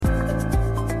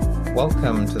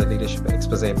Welcome to the Leadership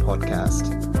Expose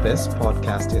podcast. This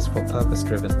podcast is for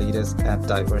purpose-driven leaders at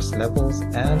diverse levels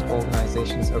and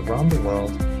organizations around the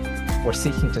world who are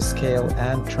seeking to scale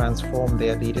and transform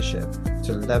their leadership,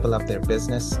 to level up their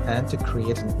business, and to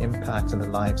create an impact on the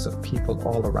lives of people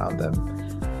all around them.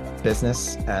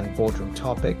 Business and boardroom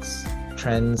topics,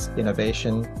 trends,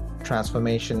 innovation,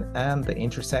 transformation, and the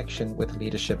intersection with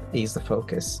leadership is the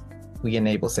focus. We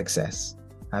enable success.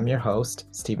 I'm your host,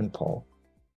 Stephen Paul.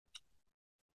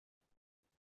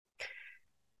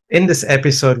 In this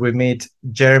episode, we meet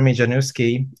Jeremy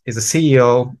Janousky. He's the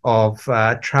CEO of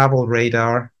Travel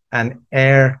Radar, an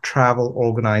air travel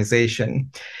organization.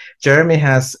 Jeremy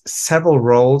has several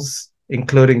roles,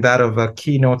 including that of a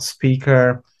keynote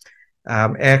speaker,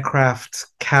 aircraft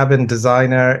cabin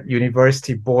designer,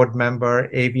 university board member,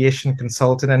 aviation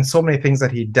consultant, and so many things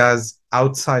that he does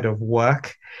outside of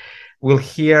work. We'll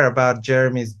hear about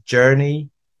Jeremy's journey,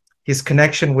 his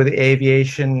connection with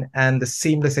aviation, and the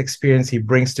seamless experience he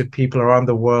brings to people around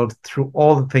the world through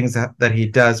all the things that he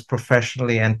does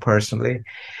professionally and personally.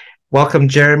 Welcome,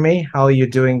 Jeremy. How are you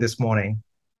doing this morning?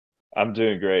 I'm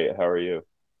doing great. How are you?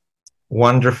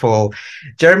 Wonderful.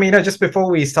 Jeremy, just before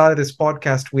we started this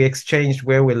podcast, we exchanged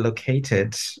where we're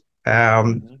located.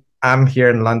 hmm I'm here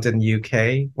in London,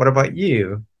 UK. What about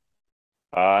you?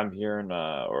 I'm here in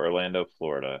Orlando,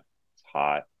 Florida. It's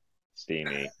hot,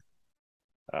 steamy.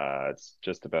 It's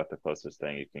just about the closest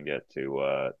thing you can get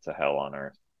to hell on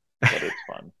earth, but it's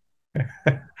fun.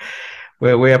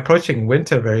 We're approaching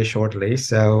winter very shortly,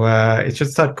 so it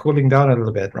should start cooling down a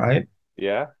little bit, right?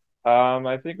 Yeah.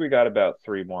 I think we got about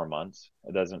 3 more months.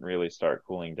 It doesn't really start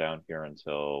cooling down here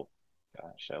until,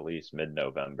 gosh, at least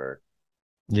mid-November,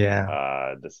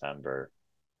 Yeah, December,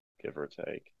 give or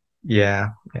take. yeah.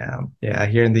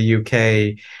 Here in the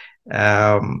UK,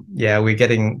 yeah,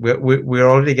 we're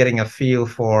already getting a feel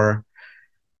for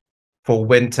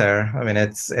winter. I mean,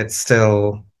 it's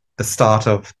still the start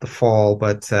of the fall,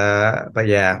 but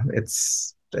yeah,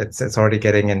 it's already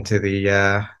getting into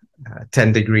the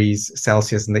 10 degrees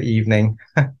Celsius in the evening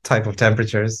type of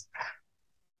temperatures.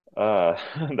 Uh,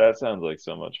 that sounds like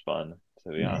so much fun, to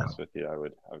be Yeah, honest with you. I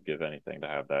would give anything to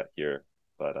have that here,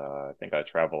 but I think I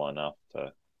travel enough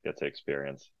to get to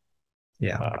experience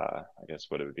yeah, I guess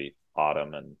what it would be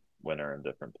autumn and winter in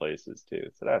different places too.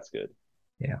 So that's good.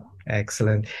 yeah.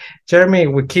 Excellent. Jeremy,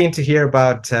 we're keen to hear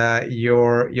about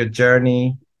your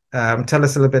journey. Tell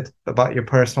us a little bit about your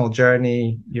personal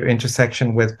journey, your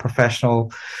intersection with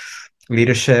professional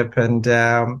leadership, and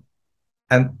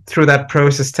through that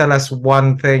process, tell us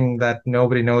one thing that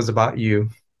nobody knows about you.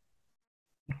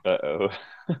 Uh-oh.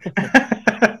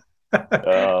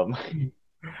 Um,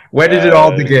 Where did it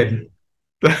all uh, begin?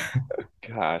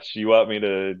 Gosh, you want me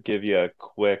to give you a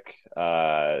quick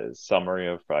summary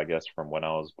of, I guess, from when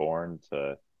I was born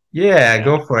to Yeah, now?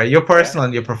 go for it. Your Yeah. personal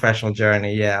and your professional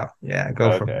journey. Yeah,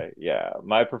 go for it. Okay. Yeah.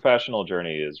 My professional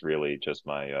journey is really just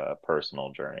my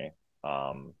personal journey.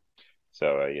 Um,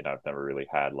 I've never really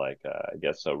had like I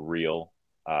guess a real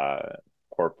uh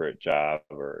corporate job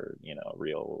or,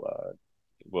 real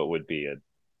what would be a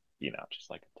just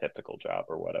like a typical job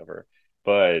or whatever.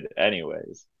 But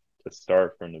anyways, to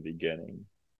start from the beginning,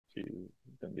 geez,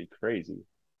 it's gonna be crazy.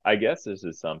 I guess this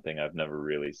is something I've never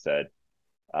really said,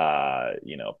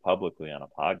 publicly on a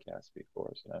podcast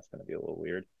before, so that's gonna be a little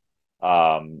weird.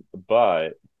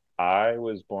 But I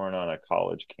was born on a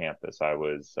college campus. I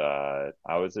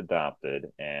was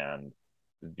adopted, and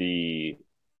the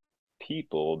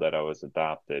people that I was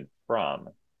adopted from,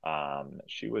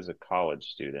 she was a college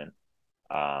student,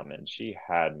 and she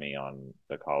had me on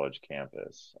the college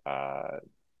campus.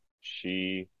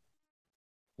 She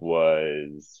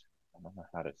was, I don't know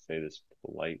how to say this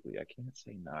politely. I can't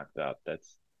say knocked up.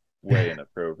 That's way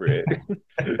inappropriate.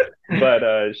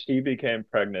 But she became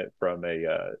pregnant from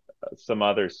a some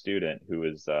other student who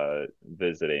was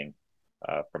visiting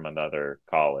from another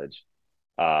college.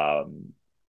 Um,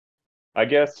 I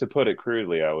guess to put it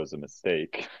crudely, I was a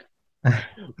mistake.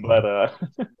 But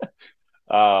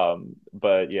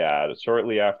but yeah,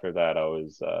 shortly after that, I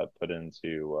was put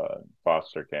into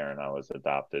foster care, and I was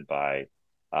adopted by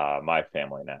my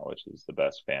family now, which is the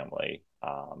best family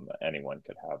anyone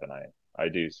could have, and I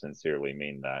do sincerely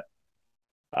mean that.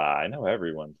 I know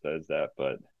everyone says that,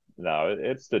 but no,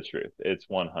 it's the truth. It's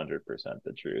 100%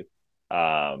 the truth.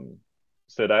 Um,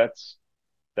 so that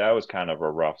was kind of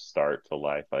a rough start to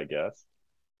life, I guess,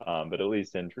 but at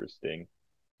least interesting.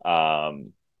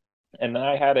 Um, and then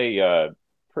I had a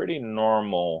pretty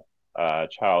normal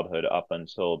childhood up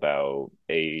until about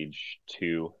age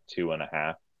two and a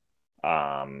half.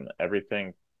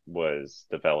 Everything was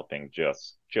developing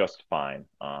just fine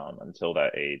until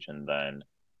that age, and then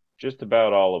just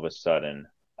about all of a sudden,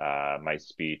 my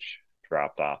speech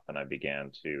dropped off and I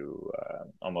began to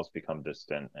almost become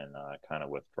distant and kind of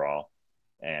withdraw.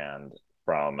 And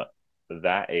from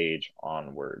that age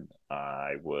onward,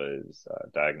 I was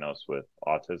diagnosed with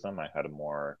autism. I had a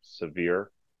more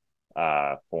severe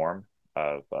form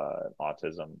of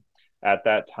autism. At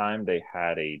that time, they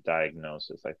had a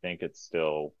diagnosis. I think it's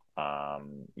still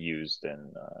used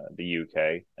in the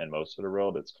UK and most of the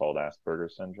world. It's called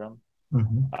Asperger's syndrome.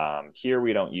 Hmm. Here,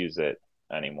 we don't use it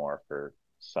anymore for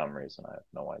some reason. I have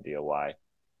no idea why.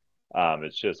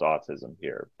 It's just autism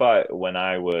here. But when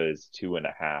I was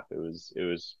 2.5, it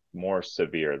was more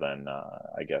severe than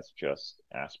I guess just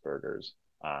Asperger's.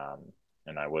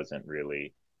 And I wasn't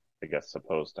really, I guess,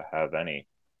 supposed to have any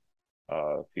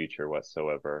future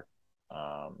whatsoever.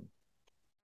 Um,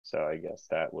 so I guess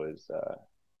that was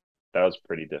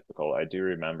pretty difficult. I do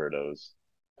remember those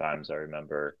times. I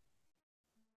remember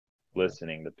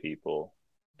listening to people,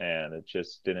 and it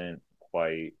just didn't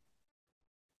quite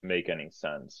make any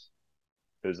sense.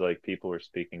 It was like people were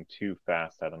speaking too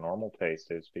fast at a normal pace.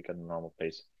 They would speak at a normal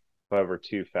pace, however,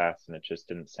 too fast, and it just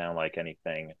didn't sound like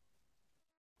anything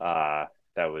that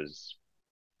was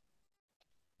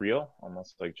real,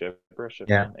 almost like gibberish, if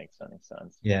Yeah. that makes any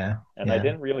sense. Yeah. And I Yeah.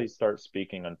 didn't really start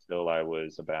speaking until I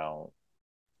was about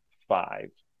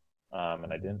 5.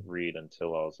 And I didn't read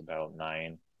until I was about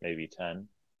 9, maybe 10,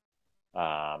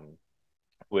 um,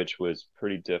 which was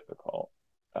pretty difficult.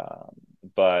 Um,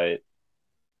 but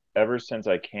ever since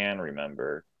I can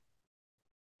remember,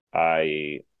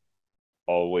 I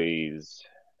always,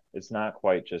 it's not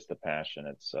quite just a passion.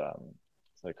 It's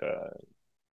like a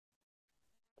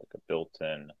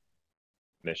built-in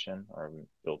mission or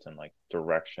built-in like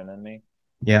direction in me.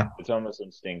 Yeah. It's almost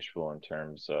instinctual in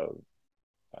terms of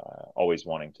always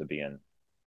wanting to be in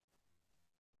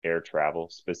air travel,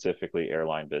 specifically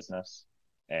airline business.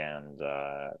 And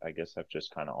I guess I've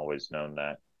just kind of always known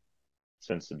that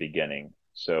since the beginning.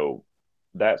 So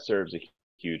that serves a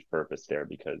huge purpose there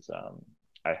because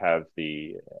I have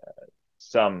the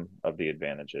some of the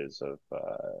advantages of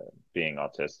being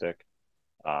autistic.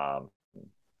 Um,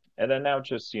 and then now,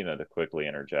 just to quickly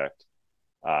interject,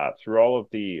 through all of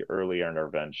the early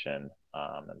intervention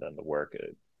and then the work,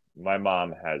 my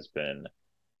mom has been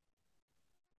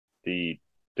the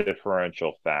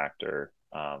differential factor,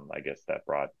 I guess, that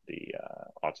brought the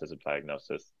autism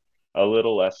diagnosis a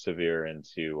little less severe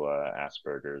into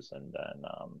Asperger's. And then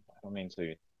I don't mean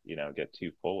to, get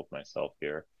too full of myself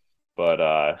here,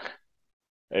 but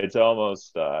it's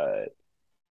almost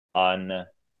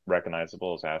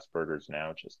unrecognizable as Asperger's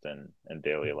now, just in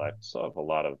daily life. So I have a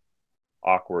lot of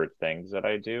awkward things that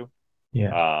I do.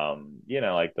 Yeah.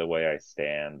 Like the way I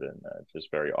stand and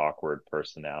just very awkward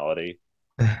personality.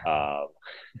 Um,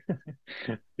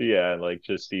 yeah, like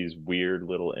just these weird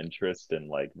little interests in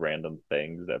like random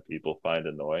things that people find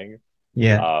annoying.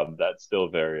 Yeah. That's still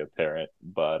very apparent,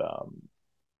 but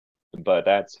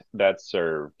that's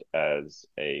served as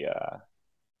a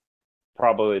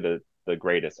probably the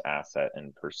greatest asset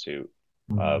in pursuit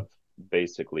Mm. of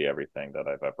basically everything that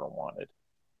I've ever wanted.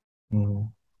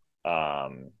 Mm.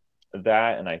 Um,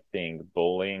 that and I think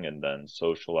bullying and then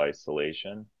social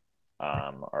isolation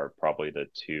are probably the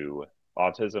two,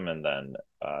 autism and then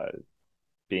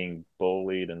being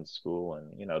bullied in school,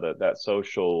 and that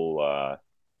social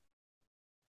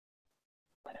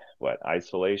what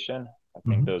isolation. I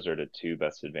think Mhm. those are the two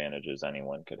best advantages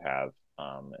anyone could have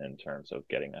in terms of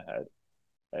getting ahead.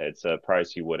 It's a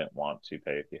price you wouldn't want to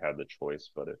pay if you have the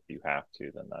choice, but if you have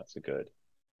to, then that's a good,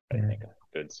 I Yeah. think, a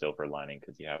good silver lining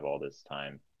because you have all this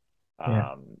time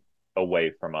Yeah. um,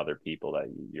 away from other people that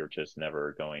you're just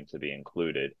never going to be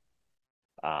included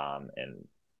in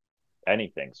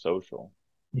anything social.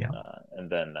 Yeah. And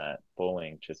then that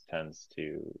bullying just tends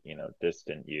to,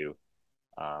 distant you.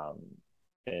 Um,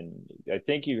 and I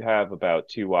think you have about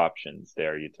two options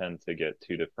there. You tend to get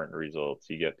two different results.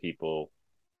 You get people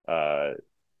uh,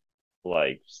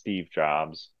 like Steve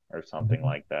Jobs or something Mhm.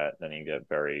 like that. Then you get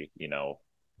very,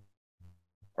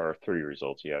 or three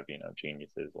results. You have,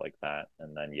 geniuses like that.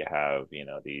 And then you have,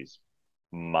 these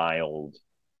mild,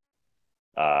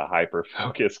 hyper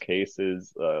focused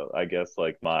cases, I guess,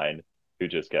 like mine, who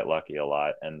just get lucky a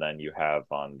lot. And then you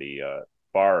have on the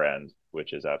far end,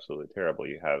 which is absolutely terrible,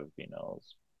 you have,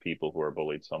 people who are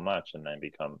bullied so much and then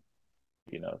become,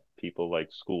 people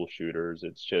like school shooters.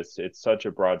 It's such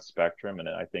a broad spectrum. And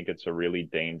I think it's a really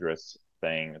dangerous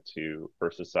thing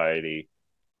for society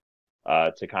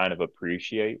to kind of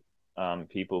appreciate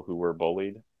people who were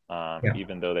bullied, Yeah.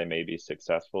 even though they may be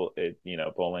successful.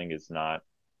 Bullying is not,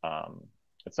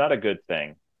 it's not a good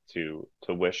thing to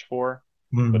wish for.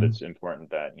 but Mm. it's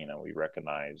important that we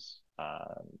recognize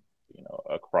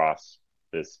across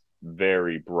this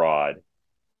very broad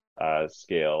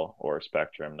scale or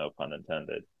spectrum, no pun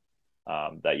intended,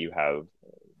 that you have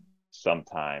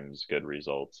sometimes good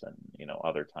results and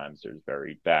other times there's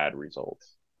very bad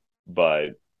results.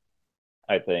 But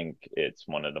I think it's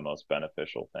one of the most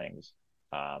beneficial things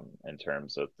in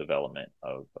terms of development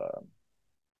of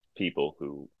people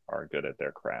who are good at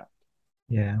their craft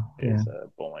Yeah, yeah, is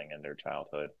bullying in their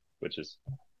childhood, which is,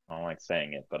 I don't like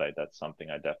saying it, but that's something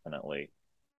I definitely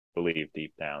believe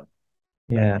deep down.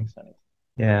 That yeah, makes sense.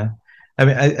 yeah. I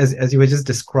mean, as you were just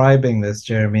describing this,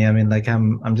 Jeremy, I mean, like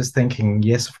I'm just thinking,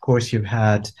 yes, of course you've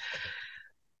had,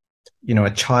 a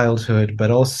childhood,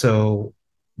 but also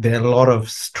there are a lot of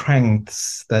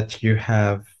strengths that you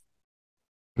have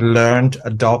learned,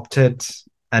 adopted,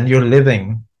 and you're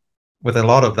living with a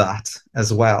lot of that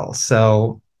as well.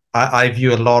 So I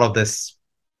view a lot of this,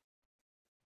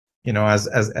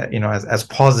 as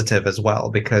positive as well,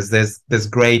 because there's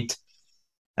great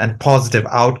and positive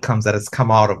outcomes that has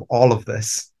come out of all of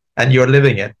this, and you're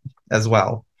living it as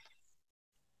well.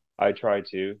 I try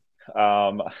to.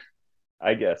 Um,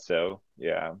 I guess so.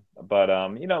 Yeah. But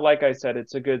like I said,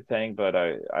 it's a good thing, but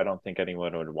I don't think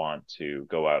anyone would want to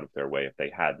go out of their way if they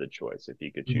had the choice. If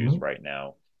you could choose Mm-hmm. right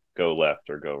now, go left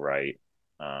or go right.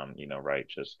 Right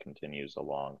just continues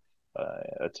along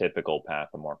a typical path,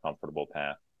 a more comfortable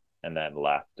path, and then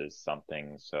left is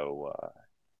something so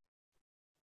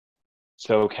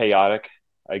chaotic,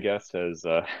 I guess, as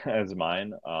as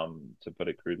mine, to put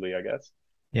it crudely, I guess.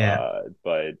 Yeah,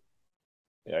 But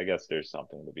yeah, I guess there's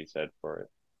something to be said for it,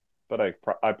 but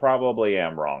I probably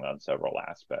am wrong on several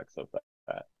aspects of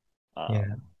that. yeah,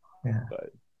 Um, yeah.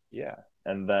 but yeah,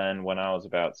 and then when I was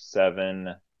about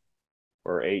 7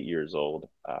 or 8 years old,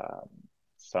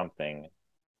 something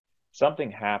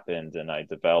something happened, and I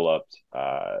developed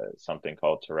something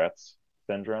called Tourette's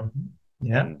syndrome, Mhm.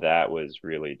 Yeah. and that was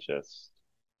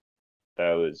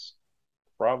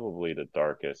probably the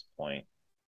darkest point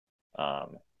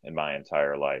in my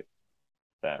entire life.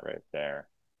 That right there,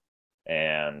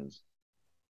 and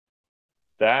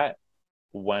that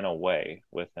went away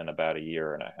within about a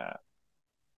year and a half,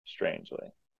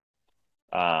 strangely.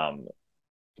 Um,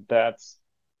 that's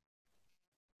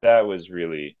that was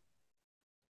really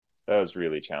that was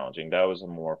really challenging. That was a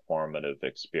more formative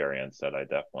experience that I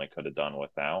definitely could have done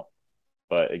without.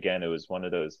 But again, it was one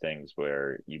of those things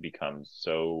where you become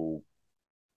so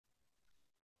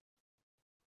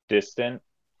distant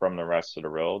from the rest of the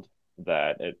world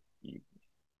that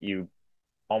you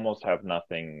almost have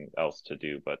nothing else to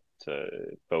do but to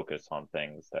focus on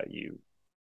things that you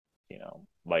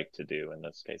like to do. In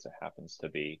this case, it happens to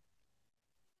be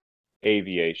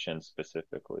aviation,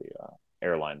 specifically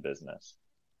airline business.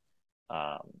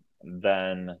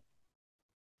 Then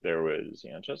there was,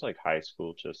 just like high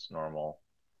school, just normal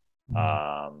Mm.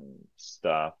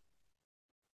 stuff.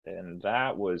 And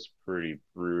that was pretty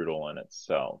brutal in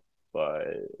itself, but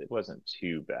it wasn't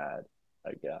too bad,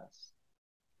 I guess.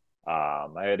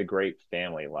 I had a great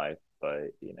family life,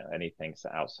 but anything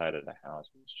outside of the house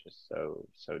was just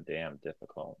so damn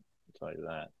difficult. I'll tell you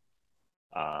that.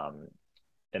 Um,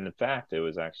 and in fact, it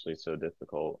was actually so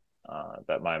difficult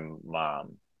that my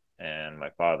mom and my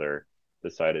father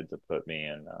decided to put me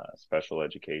in a special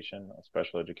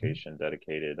education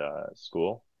dedicated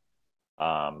school.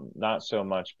 Not so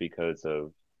much because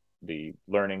of the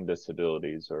learning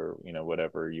disabilities or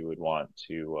whatever you would want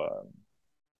to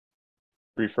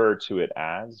refer to it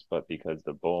as, but because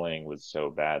the bullying was so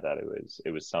bad that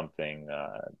it was something.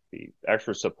 The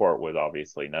extra support was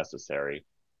obviously necessary,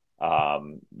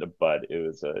 but it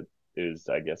was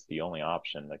I guess the only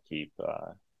option to keep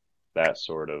that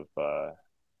sort of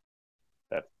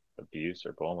that abuse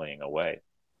or bullying away,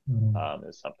 Mm.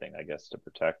 is something I guess to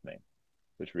protect me,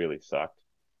 which really sucked.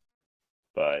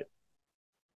 But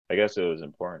I guess it was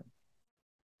important.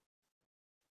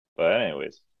 But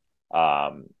anyways,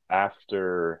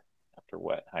 after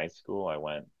what high school,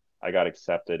 I got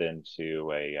accepted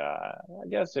into I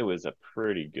guess it was a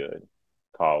pretty good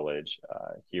college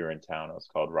here in town. It was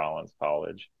called Rollins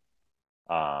College.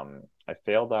 I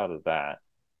failed out of that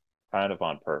kind of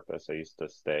on purpose. I used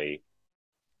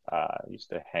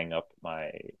to hang up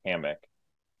my hammock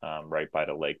right by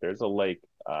the lake. There's a lake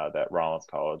that Rollins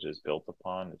College is built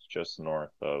upon. It's just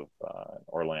north of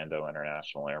Orlando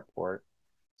International Airport.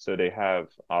 So they have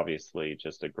obviously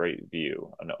just a great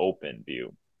view, an open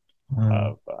view Mm.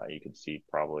 of you can see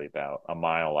probably about a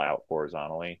mile out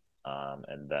horizontally,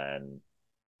 and then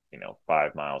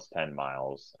 5 miles, 10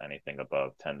 miles, anything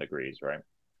above 10 degrees, right?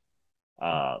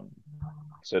 Um,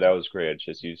 so that was great. I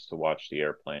just used to watch the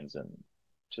airplanes and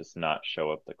just not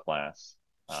show up to class.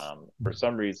 For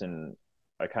some reason,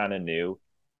 I kind of knew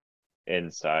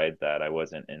inside that I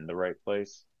wasn't in the right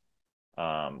place.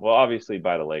 Well, obviously,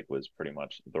 by the lake was pretty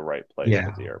much the right place Yeah.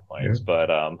 for the Yeah. airplanes, but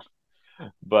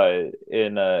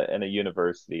in a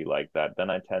university like that, then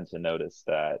I tend to notice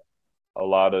that a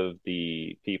lot of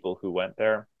the people who went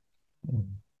there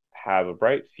have a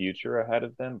bright future ahead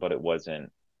of them, but it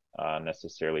wasn't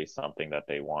necessarily something that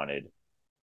they wanted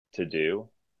to do.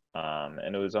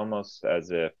 And it was almost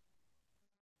as if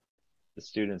the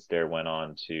students there went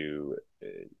on to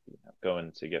go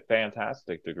in to get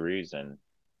fantastic degrees and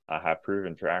have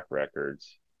proven track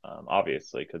records,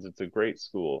 obviously, because it's a great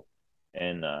school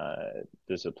in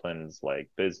disciplines like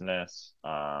business,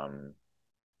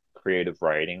 creative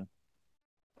writing,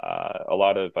 a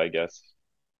lot of, I guess,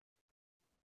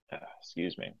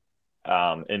 excuse me,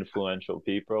 influential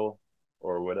people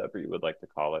or whatever you would like to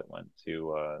call it went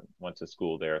to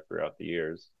school there throughout the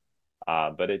years.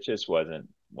 But it just wasn't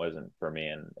for me,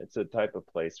 and it's a type of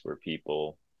place where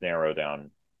people narrow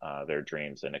down their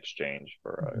dreams in exchange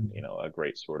for a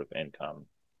great sort of income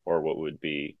or what would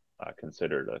be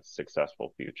considered a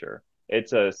successful future.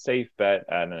 It's a safe bet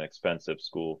at an expensive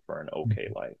school for an okay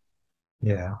life.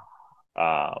 Yeah.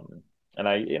 Um, and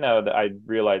I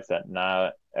realized that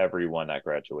not everyone that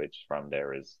graduates from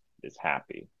there is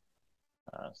happy,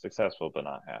 successful but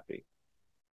not happy.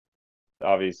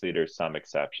 Obviously, there's some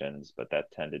exceptions, but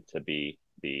that tended to be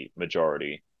the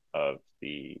majority of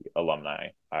the alumni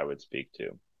I would speak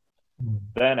to.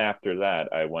 Then after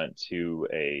that, I went to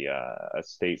a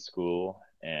state school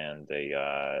and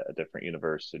a different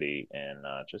university in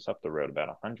just up the road, about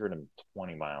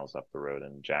 120 miles up the road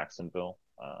in Jacksonville,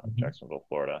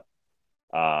 Florida.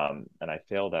 And I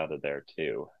failed out of there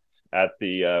too. At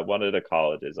the one of the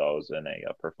colleges, I was in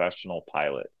a professional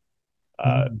pilot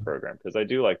program because I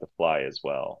do like to fly as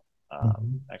well.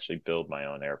 Actually build my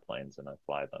own airplanes and I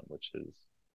fly them, which is,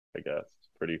 I guess,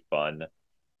 pretty fun.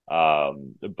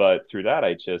 But through that,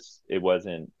 it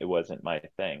wasn't my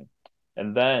thing.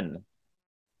 And then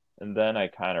I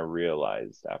kind of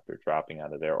realized after dropping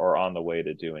out of there or on the way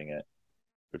to doing it,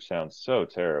 which sounds so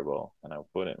terrible, and I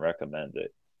wouldn't recommend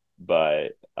it.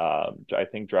 But I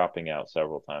think dropping out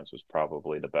several times was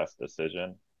probably the best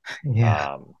decision.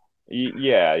 Yeah. Um,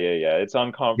 yeah. It's You're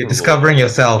uncomfortable discovering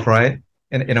yourself, initially.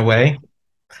 right? In a way.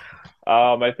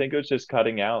 I think it was just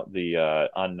cutting out the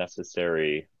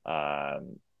unnecessary.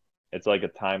 It's like a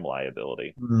time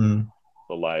liability, Mm.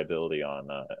 the liability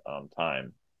on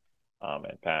time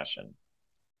and passion.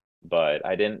 But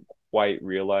I didn't quite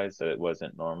realize that it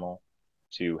wasn't normal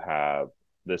to have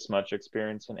this much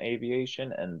experience in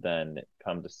aviation and then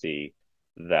come to see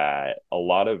that a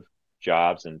lot of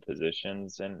jobs and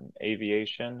positions in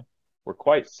aviation were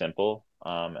quite simple.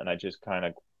 And I just kind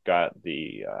of got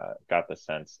the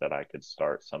sense that I could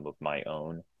start some of my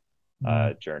own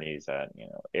Mm. journeys at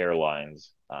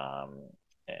airlines and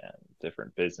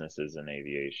different businesses in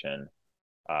aviation,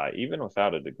 even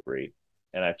without a degree.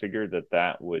 And I figured that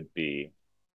that would be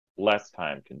less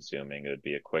time consuming. It would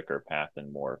be a quicker path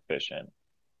and more efficient.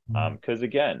 Mm. Because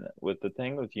again, with the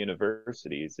thing with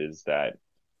universities is that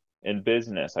in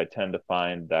business, I tend to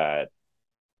find that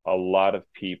a lot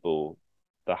of people,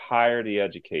 the higher the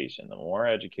education, the more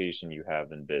education you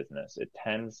have in business, it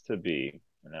tends to be,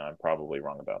 and now I'm probably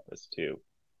wrong about this too,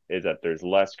 is that there's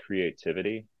less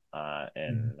creativity Mm.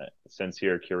 and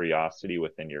sincere curiosity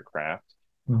within your craft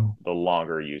Mm. the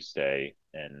longer you stay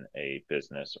in a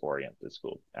business oriented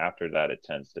school. After that, it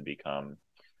tends to become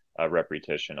a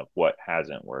repetition of what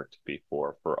hasn't worked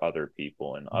before for other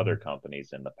people and other Mm.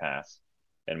 companies in the past,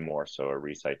 and more so a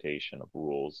recitation of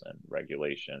rules and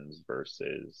regulations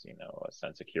versus, a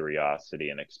sense of curiosity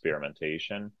and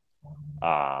experimentation.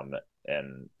 Um,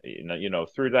 and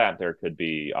through that there could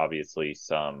be obviously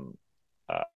some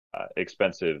uh,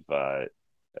 expensive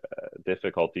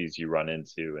difficulties you run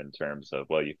into in terms of,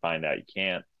 well, you find out you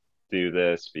can't do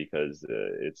this because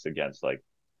it's against like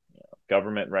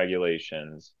government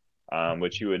regulations,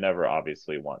 which you would never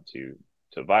obviously want to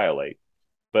violate.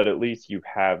 But at least you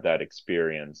have that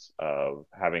experience of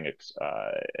having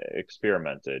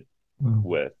experimented Mm.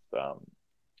 with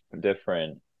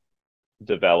different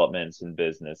developments in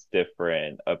business,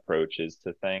 different approaches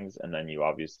to things, and then you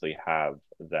obviously have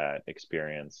that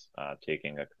experience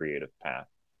taking a creative path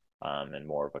and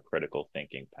more of a critical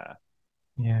thinking path,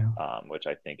 Yeah. which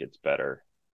I think it's better,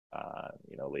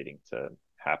 leading to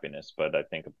happiness. But I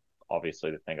think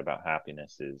obviously the thing about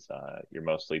happiness is you're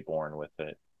mostly born with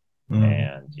it, Mm.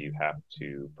 and you have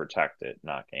to protect it,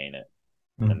 not gain it.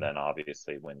 And Mm. then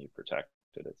obviously when you protect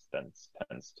it, it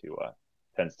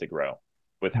tends to grow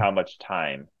with how much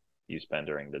time you spend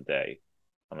during the day.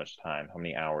 how much time, how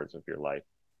many hours of your life.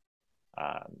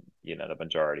 The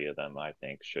majority of them, I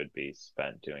think, should be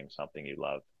spent doing something you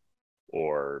love,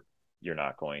 or you're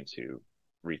not going to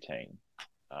retain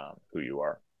who you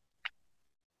are.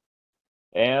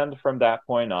 And from that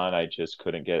point on, I just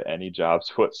couldn't get any jobs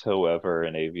whatsoever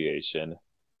in aviation.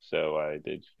 So I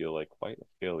did feel like quite a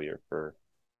failure for,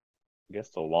 I guess,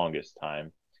 the longest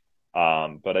time.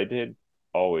 But I did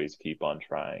always keep on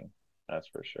trying, that's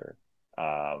for sure.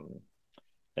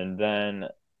 And then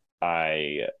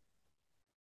I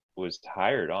was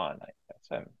hired on.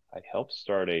 I helped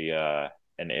start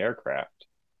an aircraft,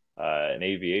 an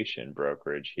aviation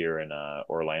brokerage here in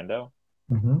Orlando,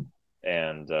 Mm-hmm.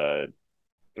 and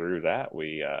through that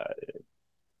we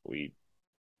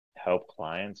help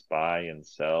clients buy and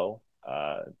sell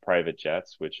private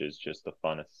jets, which is just the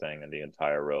funnest thing in the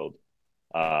entire world.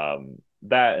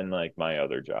 That and like my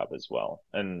other job as well,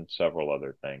 and several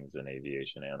other things in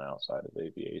aviation and outside of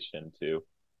aviation too.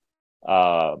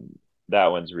 That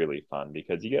one's really fun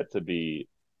because you get to be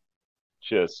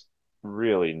just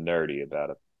really nerdy about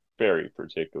a very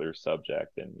particular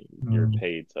subject, and you're Mm.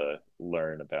 paid to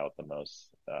learn about the most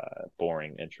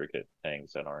boring, intricate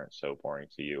things that aren't so boring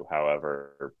to you,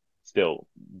 however, still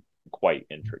quite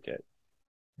intricate.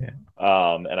 Yeah.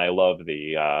 And I love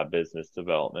the business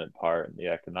development part and the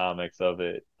economics of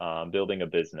it. Building a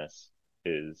business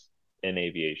is in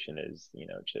aviation is,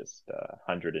 just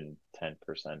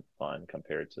 110% fun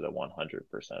compared to the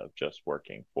 100% of just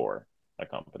working for a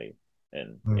company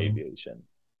in Mm. aviation.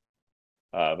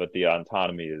 But the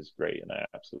autonomy is great, and I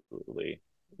absolutely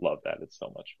love that. It's so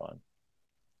much fun.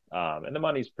 And the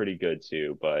money's pretty good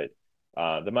too, but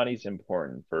the money's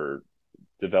important for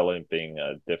developing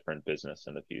a different business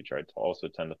in the future. I also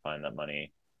tend to find that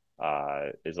money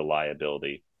is a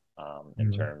liability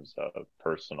in Mm. terms of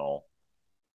personal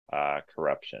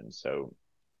corruption. So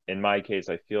in my case,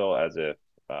 I feel as if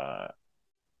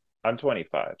I'm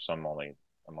 25, so I'm only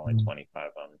Mm.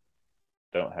 25.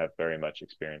 Don't have very much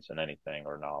experience in anything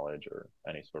or knowledge or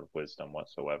any sort of wisdom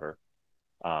whatsoever.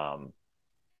 Um,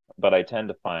 but I tend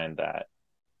to find that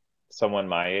someone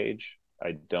my age,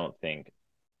 I don't think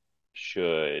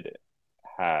should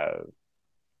have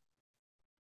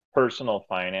personal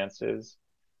finances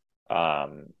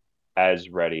um, as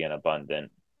ready and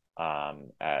abundant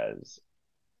as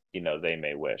they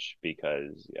may wish,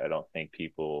 because I don't think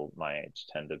people my age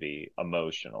tend to be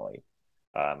emotionally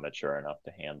mature enough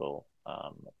to handle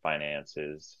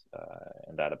finances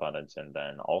and that abundance, and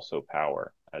then also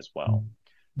power as well.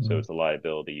 So Mm. it's a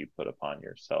liability you put upon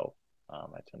yourself.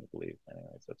 I tend to believe,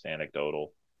 anyways. That's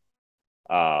anecdotal.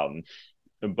 Um,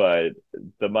 but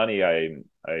the money I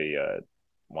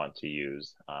want to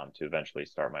use to eventually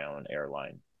start my own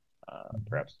airline,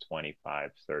 perhaps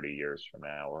 25, 30 years from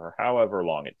now, or however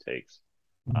long it takes.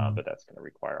 Mm. But that's going to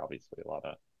require obviously a lot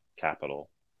of capital.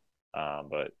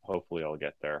 But hopefully I'll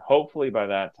get there. Hopefully by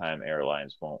that time,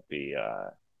 airlines won't be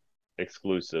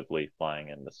exclusively flying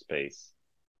into space.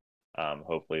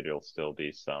 Hopefully there'll still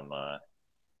be some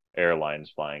airlines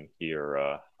flying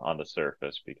here on the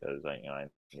surface, because I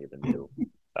need a new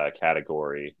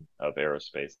category of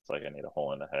aerospace. It's like I need a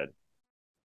hole in the head.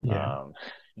 Yeah. Um,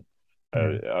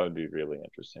 Yeah. I would be really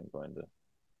interested in going to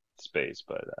space,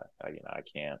 but I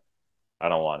can't. I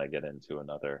don't want to get into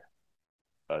another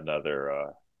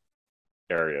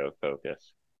area of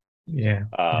focus. Yeah.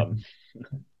 Yeah. Um,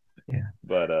 Yeah.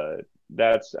 but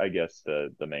that's, I guess,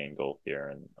 the main goal here,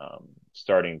 and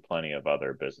starting plenty of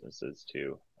other businesses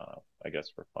too. I guess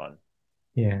for fun.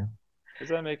 Yeah. Does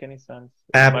that make any sense?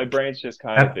 My Ab brain's just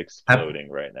kind of ab ab exploding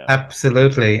right now.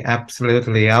 Absolutely.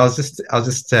 Absolutely. I was just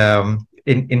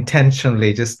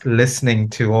intentionally just listening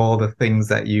to all the things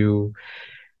that you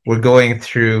were going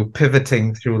through,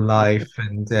 pivoting through life,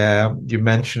 and you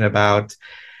mentioned about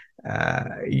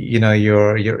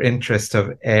your interest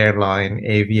of airline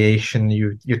aviation.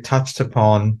 You touched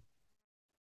upon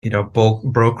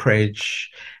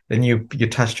brokerage. Then you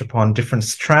touched upon different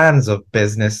strands of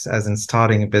business, as in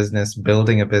starting a business,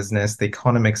 building a business, the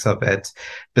economics of it,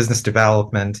 business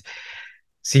development.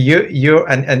 So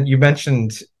and you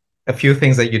mentioned a few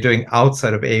things that you're doing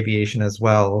outside of aviation as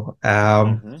well.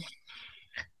 Mm-hmm.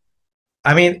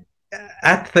 I mean,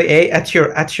 at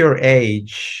your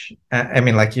age, I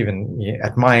mean, like even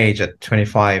at my age, at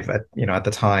 25, at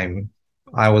the time,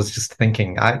 I was just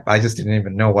thinking, I just didn't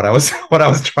even know what I was what I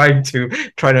was trying to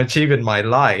achieve in my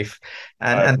life, I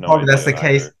have and no probably that's idea the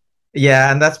case. either.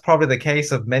 Yeah, and that's probably the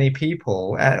case of many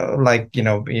people, like in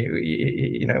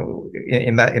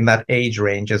that age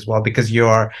range as well, because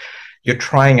you're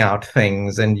trying out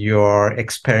things and you're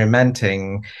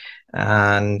experimenting,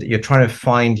 and you're trying to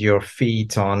find your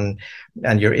feet on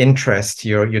and your interest.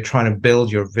 You're trying to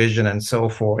build your vision and so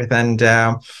forth. And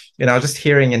just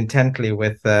hearing intently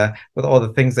with all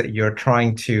the things that you're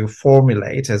trying to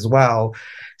formulate as well.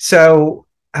 So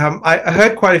I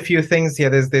heard quite a few things here.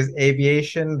 There's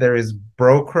aviation, there is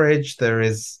brokerage, there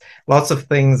is lots of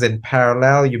things in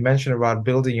parallel. You mentioned about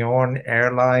building your own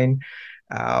airline,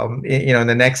 in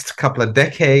the next couple of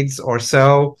decades or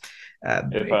so. Uh,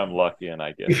 If I'm lucky and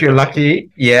I get if you're there.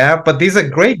 lucky, yeah. But these are Yeah.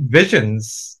 great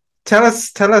visions. Tell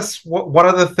us what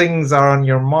other things are on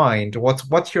your mind.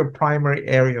 What's your primary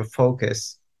area of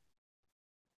focus?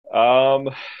 Um,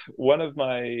 One of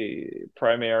my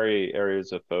primary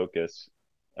areas of focus,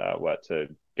 to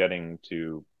getting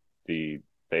to the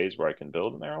phase where I can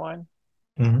build an airline.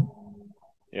 Mhm.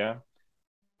 Yeah.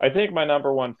 I think my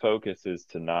number one focus is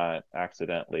to not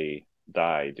accidentally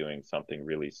die doing something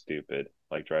really stupid,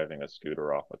 like driving a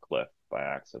scooter off a cliff by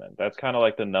accident. That's kind of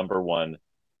like the number one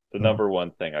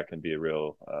thing. I can be a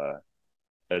real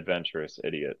adventurous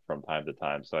idiot from time to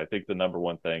time. So I think the number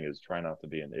one thing is try not to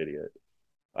be an idiot.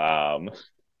 Um,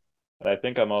 and I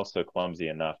think I'm also clumsy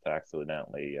enough to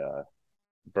accidentally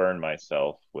burn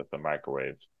myself with the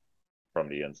microwave from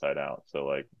the inside out. So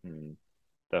like,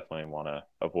 definitely want to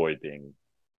avoid being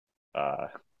uh,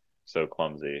 so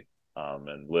clumsy,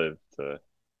 and live to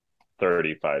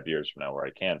 35 years from now where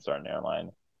I can start an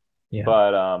airline. Yeah,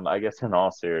 But I guess in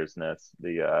all seriousness,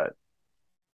 the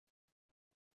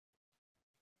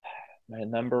my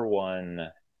number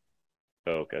one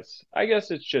focus, I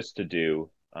guess it's just to do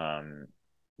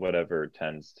whatever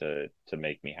tends to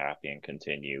make me happy and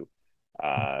continue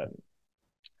uh,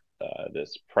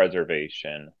 this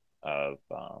preservation of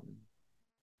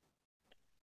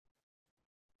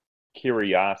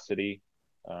curiosity,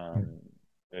 um,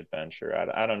 adventure.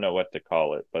 I don't know what to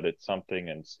call it, but it's something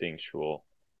instinctual,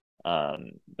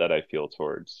 that I feel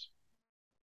towards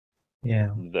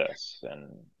yeah, this.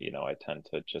 And, I tend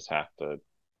to just have to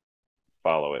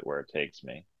follow it where it takes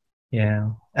me. yeah.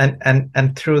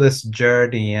 And through this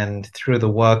journey and through the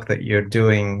work that you're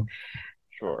doing,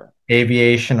 Sure.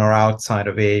 aviation or outside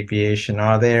of aviation,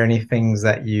 are there any things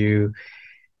that you've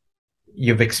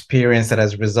experienced that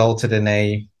has resulted in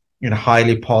a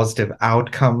highly positive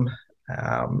outcome?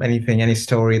 Any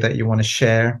story that you want to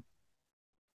share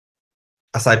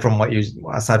aside from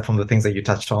aside from the things that you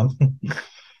touched on?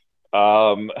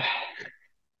 Um,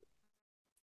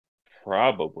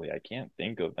 Probably. I can't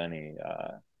think of any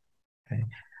Okay.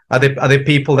 Are there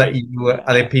people that right you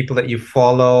are there now. people that you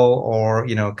follow or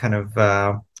kind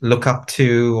of look up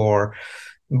to, or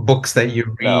books that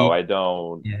you No, read? I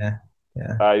don't. Yeah,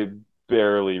 yeah. I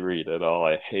barely read at all.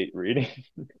 I hate reading.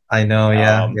 I know.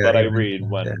 Yeah, yeah. But I You read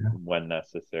mentioned. when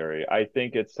necessary. I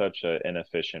think it's such an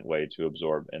inefficient way to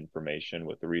absorb information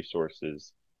with the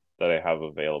resources that I have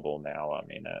available now. I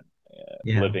mean,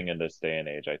 Yeah, living in this day and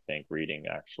age, I think reading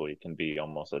actually can be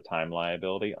almost a time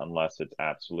liability unless it's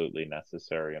absolutely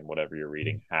necessary and whatever you're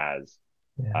reading has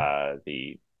yeah,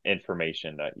 the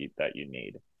information that you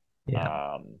need.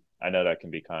 yeah. I know that can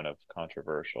be kind of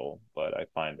controversial, but I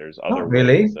find there's other Not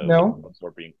really. ways of No.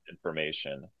 absorbing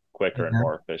information quicker and Yeah,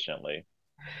 more efficiently.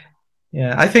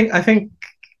 yeah. I think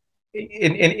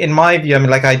in my view, I mean,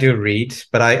 like I do read,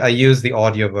 but I use the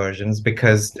audio versions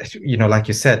because like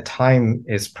you said, time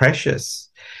is precious,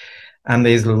 and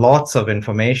there's lots of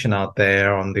information out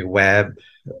there on the web.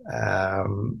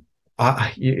 Um,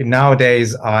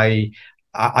 Nowadays, I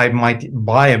might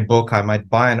buy a book, I might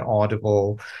buy an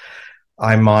Audible,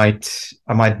 I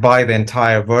might buy the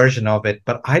entire version of it,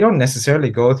 but I don't necessarily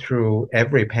go through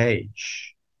every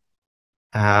page.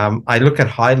 I look at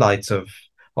highlights of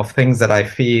things that I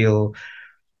feel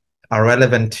are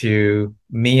relevant to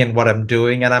me and what I'm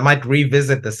doing, and I might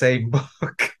revisit the same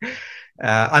book,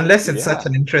 unless it's such Yeah,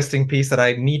 an interesting piece that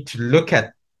I need to look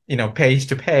at, page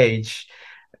to page,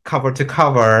 cover to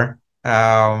cover,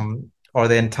 or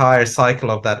the entire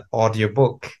cycle of that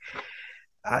audiobook.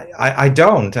 I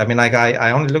don't. I mean, like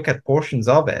I only look at portions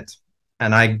of it,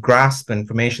 and I grasp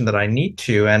information that I need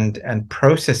to, and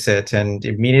process it, and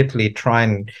immediately try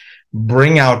and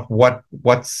bring out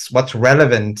what's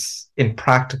relevant in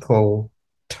practical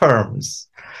terms.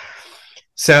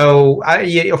 So,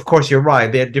 yeah, of course, you're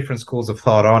right. There are different schools of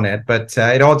thought on it, but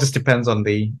it all just depends on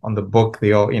the book,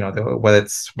 whether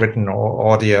it's written or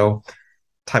audio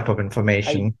type of I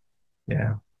information.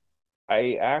 Yeah.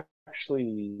 I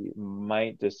actually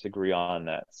might disagree on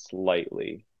that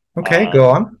slightly. Okay, go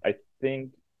on. I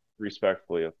think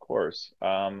respectfully, of course.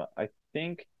 I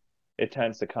think it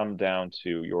tends to come down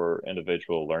to your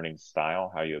individual learning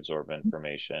style, how you absorb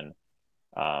information.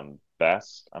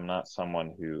 best. I'm not someone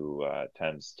who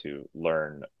tends to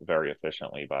learn very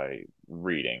efficiently by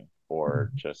reading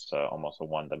or just almost a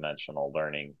one-dimensional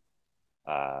learning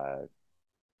uh,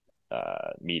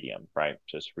 medium, right?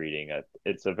 Just reading it.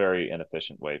 It's a very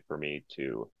inefficient way for me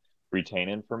to retain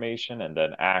information and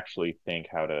then actually think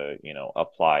how to,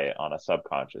 apply it on a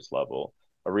subconscious level,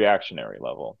 a reactionary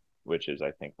level, which is,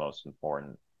 I think, most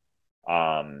important.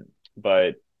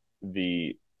 But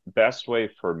the best way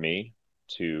for me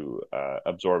to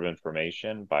absorb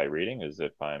information by reading is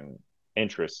if I'm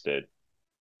interested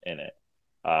in it.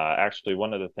 Actually,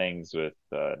 one of the things with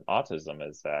autism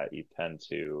is that you tend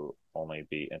to only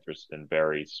be interested in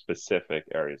very specific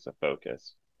areas of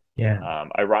focus. Yeah.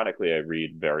 Ironically, I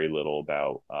read very little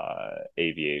about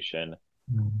aviation.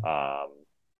 Mm. Um,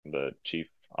 the chief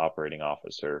operating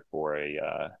officer for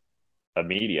a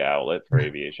media outlet for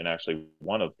aviation, actually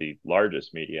one of the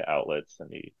largest media outlets in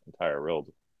the entire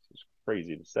world. It's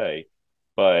crazy to say,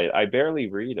 but I barely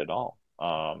read at all.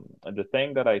 The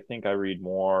thing that I think I read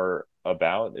more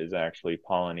about is actually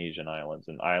Polynesian islands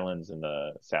and islands in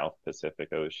the South Pacific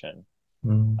Ocean.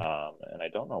 Mm. And I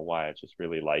don't know why, I just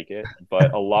really like it.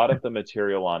 But a lot of the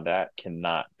material on that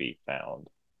cannot be found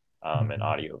in Mm.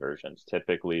 audio versions.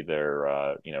 Typically,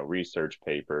 they're research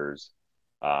papers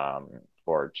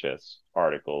or just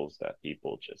articles that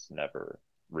people just never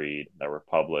read that were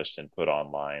published and put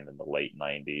online in the late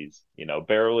 90s.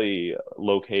 Barely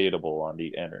locatable on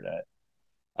the internet.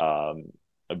 Um,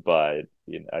 but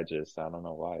I don't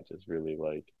know why. I just really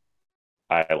like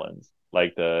islands.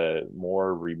 Like the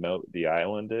more remote the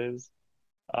island is,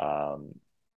 um,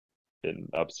 and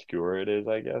obscure it is,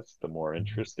 I guess, the more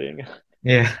interesting.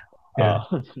 Yeah. Yeah.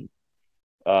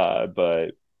 Uh,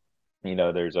 but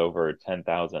there's over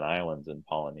 10,000 islands in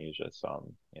Polynesia,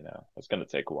 so it's going to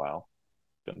take a while.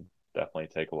 It's going to definitely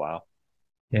take a while.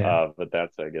 Yeah. But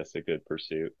that's, I guess, a good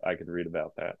pursuit. I could read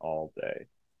about that all day.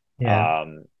 Yeah.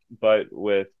 Um, but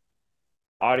with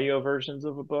audio versions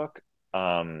of a book,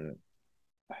 um,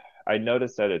 I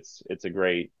noticed that it's a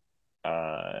great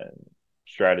uh,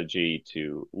 strategy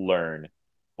to learn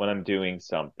when I'm doing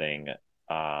something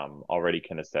already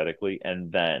kinesthetically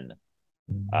and then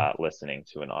Mm. listening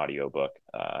to an audiobook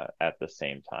at the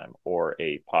same time or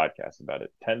a podcast about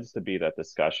it. Tends to be that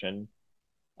discussion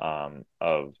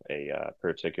of a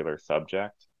particular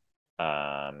subject.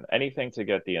 Anything to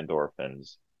get the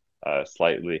endorphins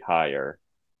slightly higher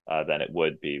than it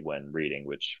would be when reading,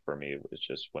 which for me was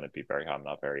just wouldn't be very. I'm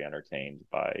not very entertained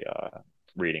by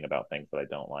reading about things that I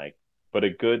don't like. But a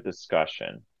good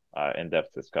discussion,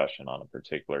 in-depth discussion on a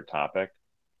particular topic,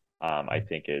 I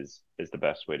think is the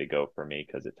best way to go for me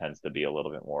because it tends to be a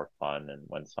little bit more fun. And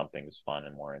when something's fun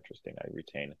and more interesting, I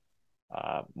retain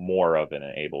more of it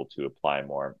and able to apply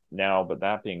more. Now, but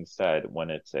that being said,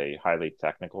 when it's a highly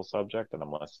technical subject that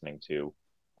I'm listening to,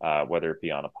 whether it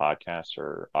be on a podcast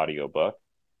or audiobook,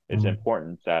 it's Mm.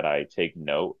 important that I take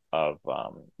note of,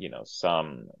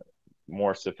 some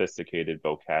more sophisticated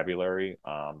vocabulary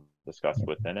discussed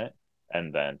within it,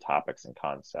 and then topics and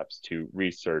concepts to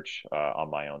research on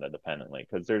my own independently.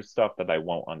 Because there's stuff that I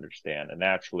won't understand, and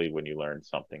naturally, when you learn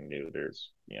something new,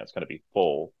 it's going to be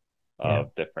full Yeah.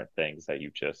 of different things that you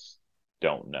just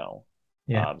don't know.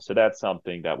 Yeah. So that's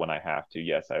something that when I have to,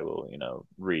 yes, I will,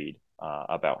 read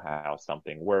about how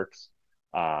something works.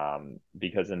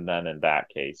 Because and then in that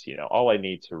case, all I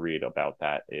need to read about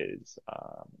that is,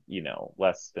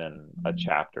 less than a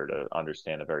chapter to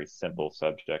understand a very simple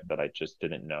subject that I just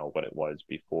didn't know what it was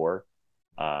before,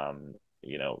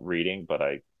 reading, but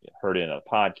I heard it in a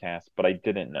podcast, but I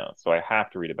didn't know. So I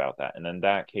have to read about that. And in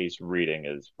that case, reading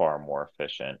is far more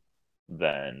efficient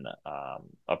than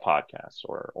a podcast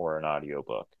or an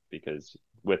audiobook because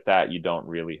with that, you don't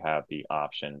really have the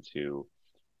option to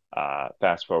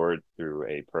fast forward through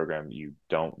a program you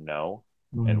don't know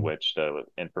in Mm. which the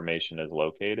information is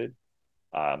located.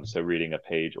 So reading a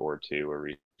page or two, a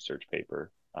research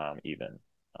paper, even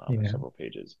Yeah. several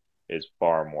pages, is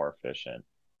far more efficient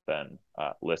than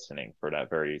listening for that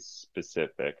very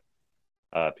specific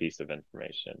piece of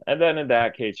information. And then in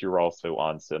that case, you're also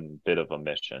on some bit of a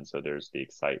mission. So there's the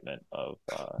excitement of,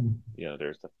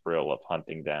 there's the thrill of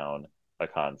hunting down a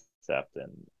concept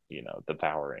and,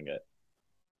 devouring it.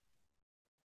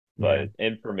 Yeah. But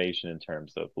information in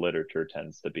terms of literature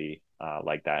tends to be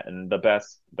like that. And the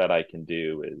best that I can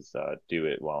do is do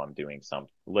it while I'm doing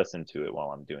listen to it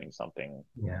while I'm doing something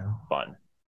Yeah. fun.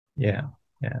 Yeah.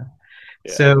 Yeah.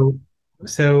 Yeah.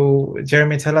 So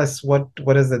Jeremy, tell us what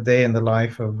does the day in the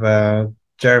life of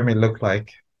Jeremy look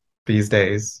like these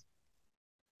days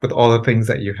with all the things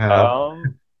that you have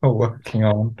Um, working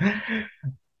on?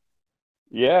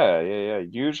 yeah.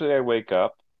 Usually I wake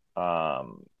up.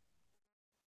 Um,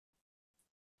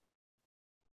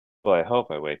 Well, I hope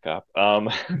I wake up.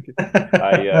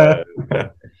 I yeah,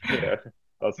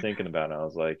 I was thinking about it. I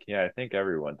was like, yeah, I think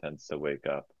everyone tends to wake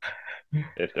up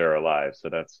if they're alive, so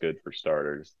that's good for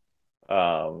starters.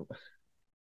 Um,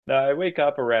 no, I wake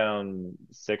up around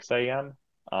 6 a.m.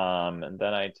 And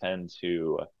then I tend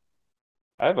to.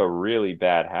 I have a really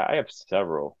bad I have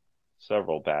several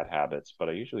bad habits, but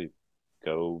I usually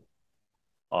go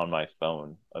on my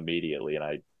phone immediately, and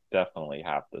I definitely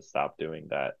have to stop doing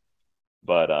that.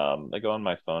 But I go on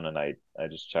my phone and I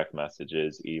just check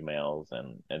messages, emails,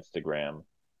 and Instagram,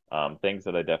 things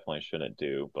that I definitely shouldn't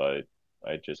do, but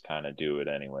I just kind of do it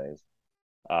anyways.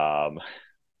 Um,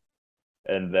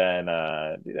 and then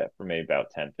do that for maybe about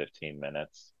 10, 15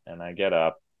 minutes, and I get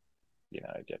up,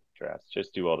 I get dressed,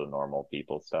 just do all the normal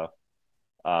people stuff.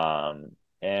 Um,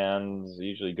 and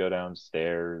usually go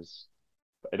downstairs.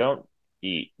 I don't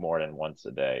eat more than once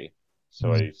a day,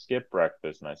 so I skip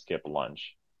breakfast and I skip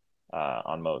lunch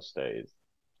on most days.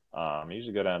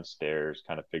 Usually go downstairs,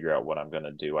 kind of figure out what I'm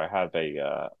gonna do. I have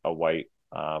a white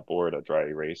board, a dry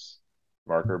erase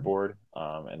marker board,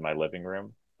 in my living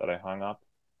room that I hung up.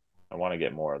 I want to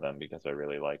get more of them because I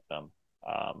really like them.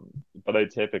 But I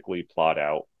typically plot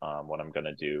out what I'm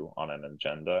gonna do on an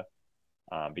agenda,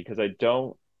 because I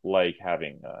don't like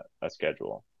having a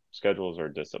schedule. Schedules are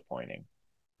disappointing,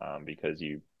 because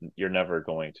you're never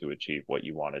going to achieve what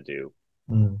you want to do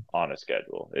Mm. on a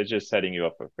schedule. It's just setting you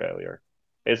up for failure.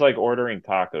 It's like ordering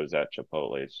tacos at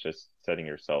Chipotle. It's just setting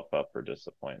yourself up for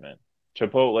disappointment.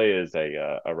 Chipotle is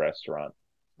a restaurant,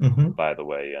 Hmm. by the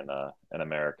way, in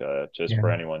America, just for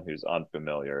Yeah. anyone who's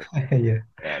unfamiliar. Yeah.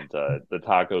 And the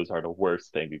tacos are the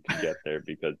worst thing you can get there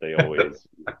because they always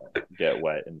get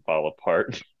wet and fall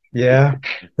apart. Yeah.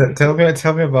 Tell me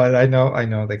about it. I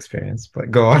know the experience,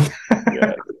 but go on.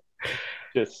 Yeah,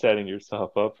 just setting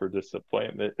yourself up for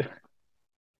disappointment.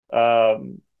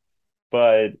 Um,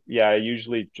 But yeah, I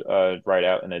usually write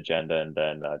out an agenda and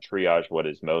then triage what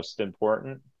is most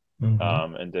important Hmm.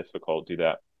 and difficult. Do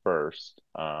that first,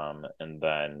 and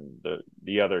then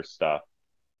the other stuff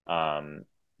um,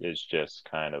 is just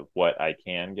kind of what I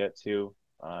can get to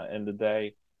in the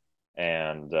day.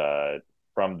 And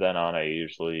from then on, I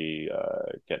usually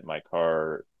get in my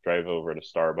car, drive over to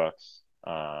Starbucks,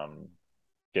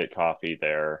 get coffee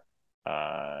there,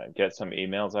 get some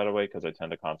emails out of the way because I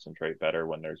tend to concentrate better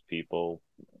when there's people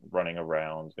running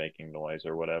around making noise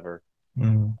or whatever.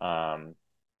 Mm. Um,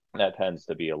 that tends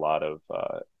to be a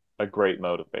great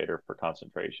motivator for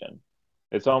concentration.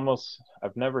 It's almost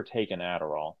I've never taken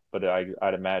Adderall, but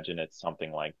I'd imagine it's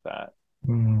something like that.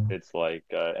 Mm. It's like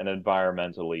an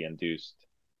environmentally induced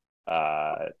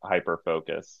hyper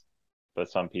focus. But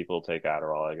some people take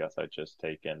Adderall. I guess I just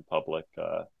take in public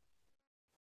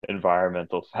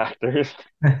environmental factors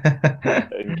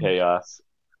and chaos.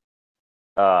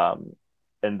 Um,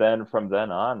 and then from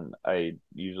then on, I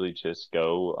usually just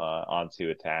go onto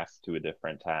a task to a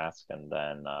different task, and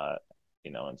then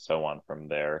and so on from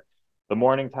there. The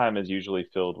morning time is usually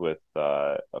filled with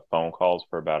phone calls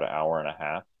for about an hour and a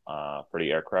half for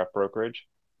the aircraft brokerage.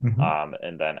 Hmm.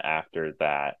 And then uh, after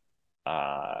that,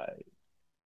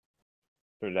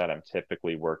 I'm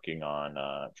typically working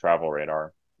on Travel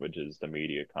Radar, which is the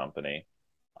media company.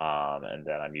 And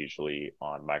then I'm usually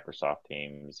on Microsoft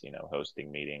Teams,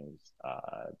 hosting meetings,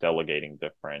 delegating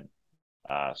different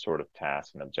sort of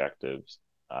tasks and objectives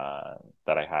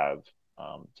that I have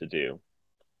to do.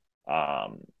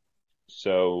 Um,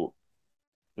 so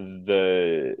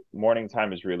the morning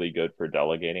time is really good for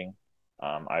delegating.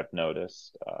 I've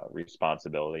noticed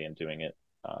responsibility and doing it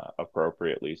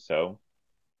appropriately. So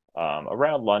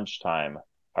around lunchtime,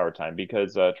 our time,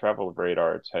 because Travel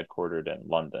Radar is headquartered in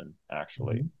London,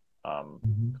 actually, um,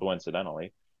 Hmm.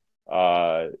 coincidentally.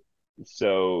 Uh,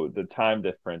 so the time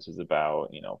difference is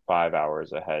about, 5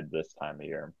 hours ahead this time of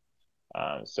year.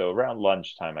 So around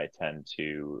lunchtime, I tend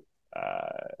to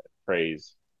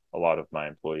praise a lot of my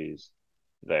employees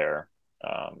there,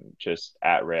 just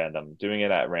at random. Doing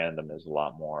it at random is a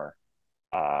lot more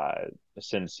uh,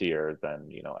 sincere than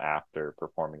after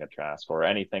performing a task or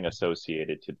anything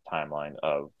associated to the timeline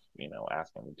of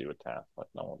asking to do a task. Like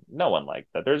no one likes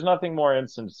that. There's nothing more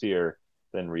insincere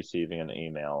than receiving an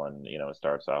email and it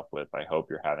starts off with "I hope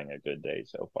you're having a good day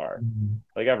so far." Hmm.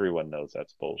 Like everyone knows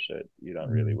that's bullshit. You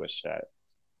don't really Hmm. wish that.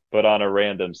 But on a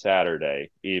random Saturday,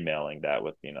 emailing that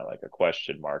with like a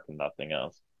question mark and nothing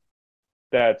else,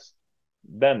 that's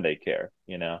then they care.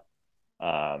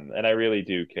 And I really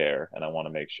do care, and I want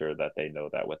to make sure that they know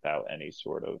that without any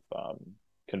sort of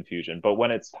confusion. But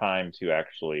when it's time to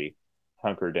actually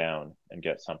hunker down and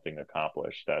get something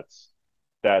accomplished,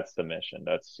 that's the mission.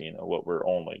 That's what we're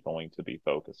only going to be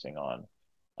focusing on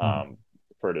Hmm. um,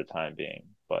 for the time being.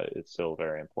 but it's still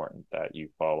very important that you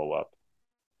follow up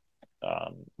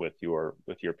with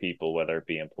your people, whether it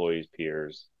be employees,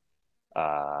 peers,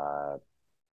 uh,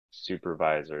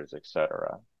 supervisors,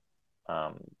 etc.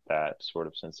 That sort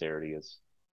of sincerity is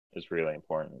really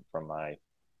important from my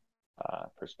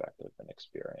perspective and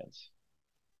experience.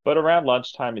 But around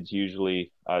lunchtime, it's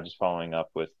usually just following up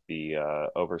with the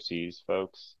overseas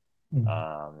folks,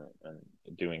 Mm. and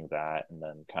doing that, and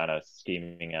then kind of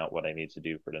scheming out what I need to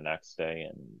do for the next day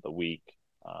and the week,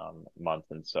 month,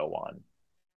 and so on.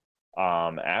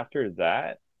 After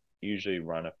that, usually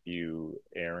run a few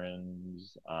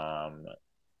errands,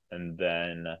 and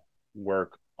then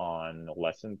work on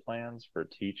lesson plans for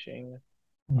teaching.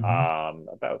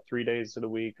 Mhm. About 3 days of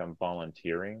the week, I'm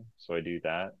volunteering, so I do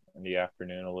that in the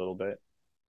afternoon a little bit,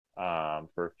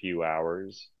 for a few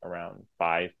hours. Around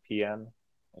 5 p.m.,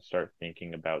 I start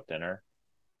thinking about dinner,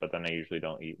 but then I usually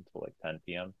don't eat until like 10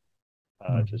 p.m.,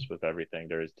 Mhm. just with everything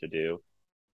there is to do.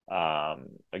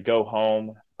 I go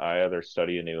home. I either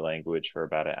study a new language for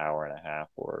about an hour and a half,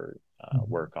 or Mhm.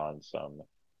 work on some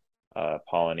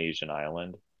Polynesian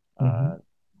island uh,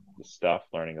 Mhm. stuff,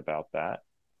 learning about that.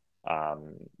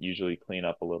 Usually clean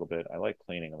up a little bit. I like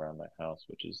cleaning around my house,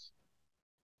 which is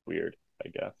weird, I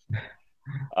guess.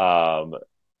 Um,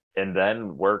 and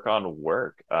then work on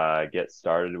work, get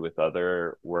started with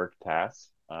other work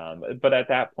tasks. But at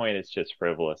that point, it's just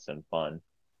frivolous and fun.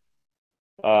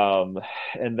 Um,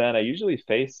 and then I usually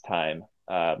FaceTime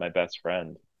my best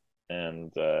friend,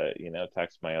 and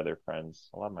text my other friends.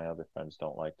 A lot of my other friends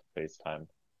don't like to FaceTime,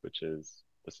 which is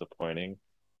disappointing.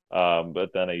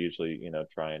 But then I usually,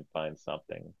 try and find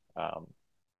something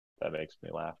that makes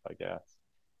me laugh, I guess.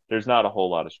 There's not a whole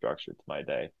lot of structure to my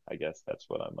day. I guess that's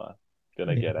what I'm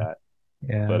gonna Yeah. get at.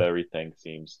 But Yeah. everything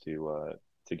seems to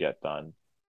get done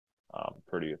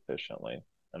pretty efficiently,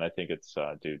 and I think it's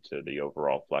due to the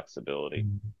overall flexibility.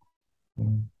 Mm.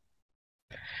 Mm.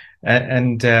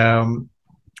 And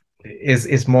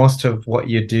is most of what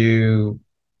you do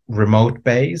remote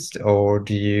based, or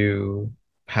do you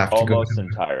have to go Almost to?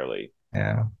 entirely.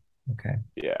 Yeah. Okay.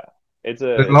 Yeah. It's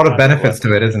There's a a lot of kind of benefits to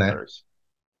it, blessing and isn't it? curse.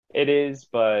 It is,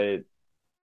 but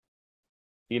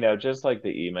just like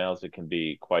the emails, it can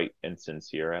be quite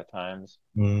insincere at times.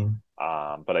 Mm.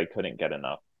 But I couldn't get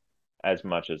enough. As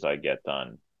much as I get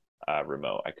done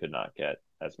remote, I could not get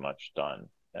as much done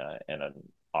in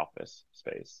an office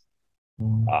space.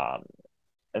 Mm. Um,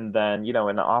 and then,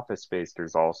 in the office space,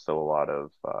 there's also a lot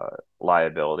of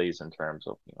liabilities in terms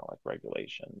of, like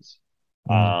regulations.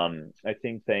 Mm. I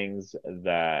think things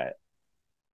that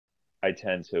I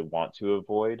tend to want to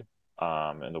avoid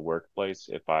in the workplace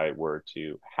if I were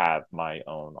to have my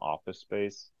own office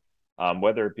space,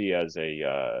 whether it be as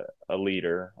a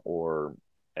leader or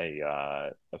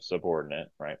a subordinate,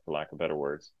 right, for lack of better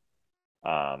words.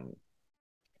 Um,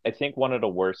 I think one of the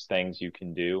worst things you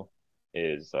can do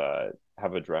is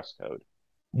have a dress code.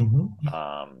 Mhm.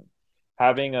 Um,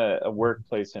 Having a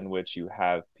workplace in which you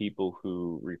have people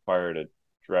who require to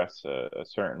dress a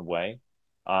certain way,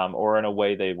 or in a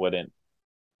way they wouldn't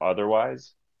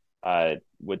otherwise,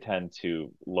 would tend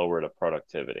to lower the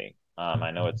productivity.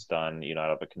 I know it's done, out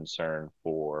of a concern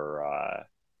for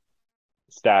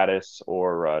status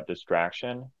or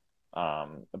distraction,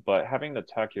 but having to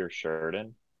tuck your shirt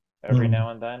in every Mm. now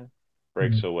and then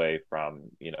breaks Mm. away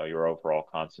from, your overall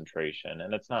concentration,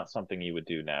 and it's not something you would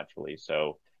do naturally.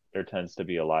 So there tends to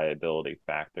be a liability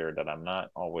factor that I'm not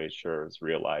always sure is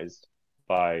realized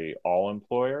by all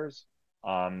employers,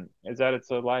 is that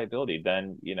it's a liability.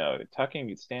 Then,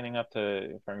 standing up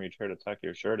to from your chair to tuck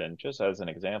your shirt in, just as an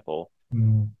example,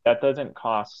 Mm. that doesn't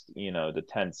cost, the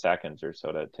 10 seconds or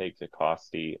so that it takes. It costs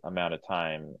the amount of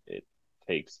time it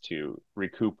takes to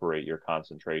recuperate your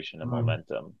concentration and Mm.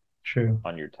 momentum True.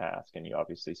 on your task. And you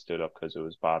obviously stood up because it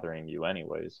was bothering you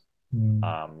anyways.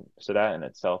 Mm. So that in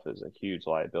itself is a huge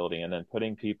liability. And then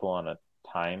putting people on a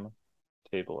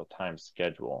timetable, a time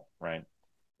schedule, right,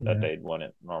 that Yeah. they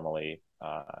wouldn't normally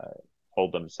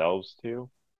hold themselves to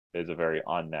is a very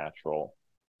unnatural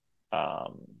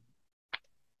um,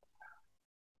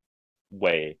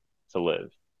 way to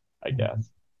live, I Mm.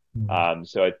 guess. Mm.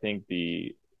 So I think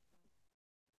the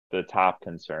top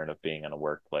concern of being in a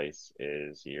workplace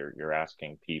is you're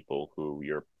asking people who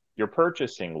you're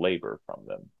purchasing labor from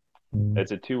them. Mm.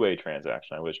 It's a two-way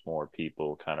transaction. I wish more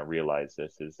people kind of realize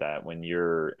this, is that when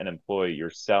you're an employee, you're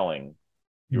selling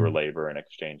your Mm. labor in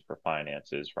exchange for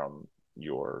finances from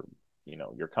your,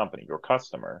 your company, your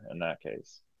customer in that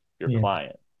case, your Yeah.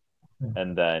 client.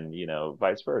 And then,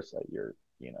 vice versa.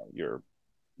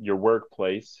 Your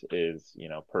workplace is,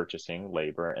 purchasing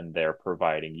labor, and they're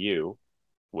providing you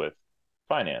with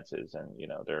finances, and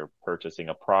they're purchasing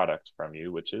a product from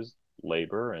you, which is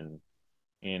labor, and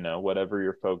whatever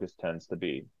your focus tends to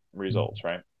be, results,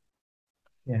 right?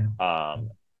 Yeah. Um,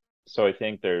 so I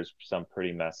think there's some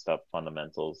pretty messed up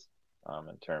fundamentals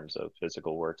in terms of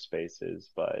physical workspaces,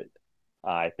 but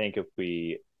I think if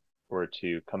we were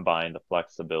to combine the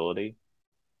flexibility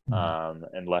Mm.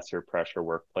 and lesser pressure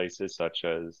workplaces such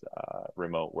as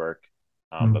remote work,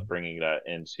 Mm. but bringing that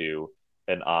into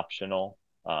an optional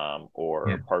Yeah.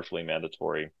 or partially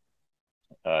mandatory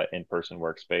in-person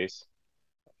workspace,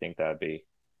 I think that'd be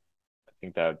I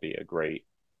think that would be a great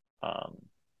um,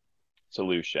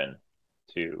 solution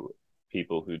to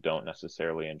people who don't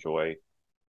necessarily enjoy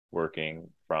working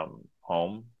from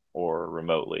home or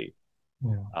remotely.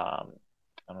 Yeah. Um,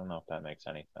 I don't know if that makes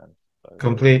any sense, but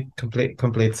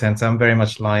Complete sense. I'm very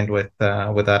much aligned with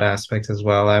that aspect as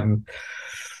well.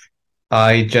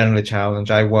 I generally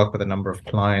challenge. I work with a number of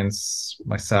clients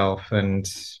myself, and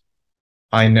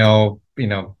I know,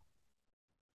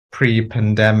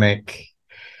 pre-pandemic,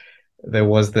 there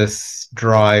was this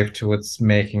drive towards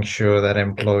making sure that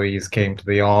employees came to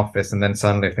the office, and then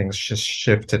suddenly things just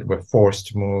shifted. We're forced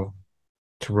to move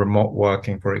to remote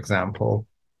working, for example.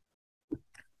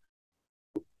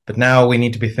 But now we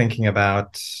need to be thinking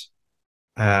about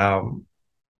um,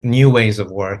 new ways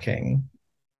of working,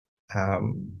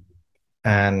 um,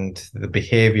 and the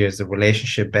behaviors are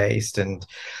relationship based, and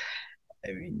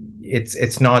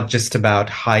it's not just about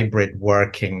hybrid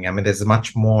working. I mean, there's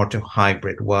much more to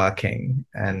hybrid working,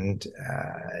 and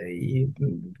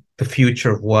the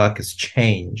future of work has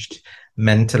changed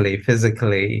mentally,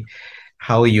 physically,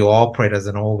 how you operate as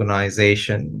an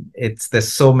organization.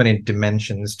 There's so many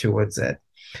dimensions towards it.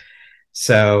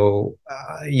 So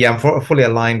yeah, I'm fully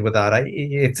aligned with that.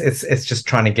 It's just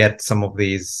trying to get some of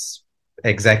these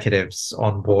executives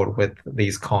on board with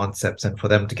these concepts and for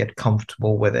them to get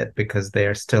comfortable with it, because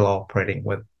they're still operating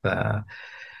with with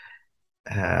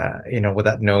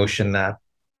that notion that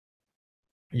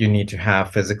you need to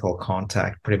have physical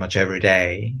contact pretty much every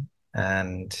day.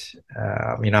 And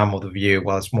I'm of the view,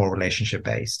 well, it's more relationship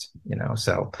based,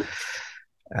 so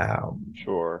um,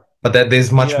 sure. but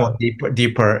there's much Yeah, more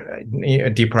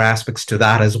deeper aspects to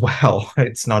that as well.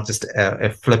 It's not just a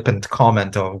flippant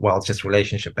comment of, well, it's just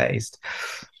relationship based.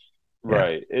 Yeah.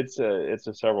 right. It's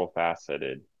a several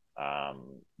faceted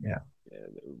um, Yeah.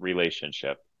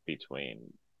 relationship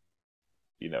between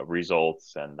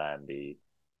results and then the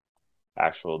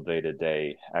actual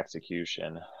day-to-day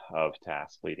execution of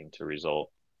tasks leading to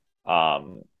result.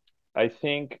 Um, I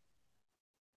think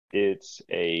it's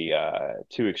a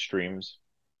two extremes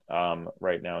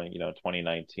right now.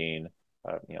 2019,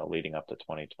 leading up to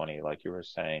 2020, like you were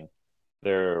saying,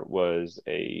 there was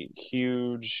a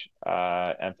huge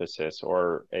emphasis,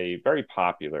 or a very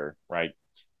popular, right,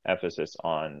 emphasis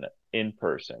on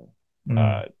in-person Mm.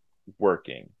 uh,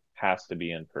 working. Has to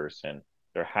be in person.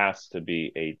 There has to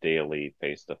be a daily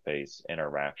face-to-face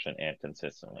interaction, and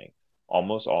consistently.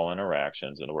 Almost all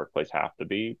interactions in the workplace have to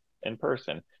be in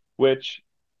person, which,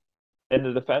 in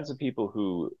the defense of people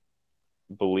who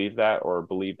believe that or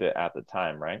believed it at the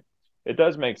time, right? It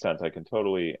does make sense. I can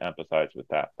totally empathize with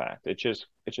that fact. It just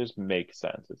makes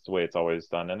sense. It's the way it's always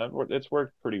done, and it's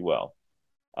worked pretty well.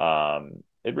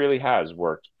 It really has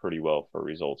worked pretty well for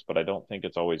results, but I don't think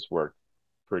it's always worked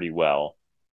pretty well,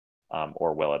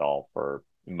 or well at all, for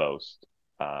most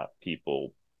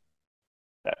people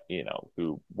that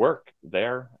who work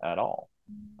there at all.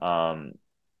 Um,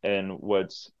 and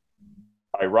what's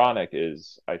ironic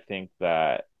is, I think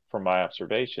that, from my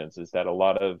observations, is that a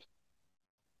lot of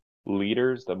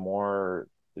leaders, the more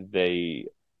they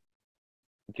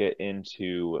get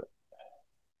into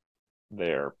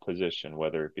their position,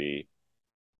 whether it be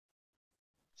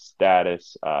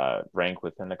status, rank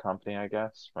within the company, I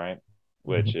guess, right?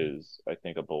 Which Mhm. is, I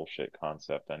think, a bullshit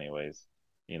concept, anyways.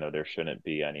 There shouldn't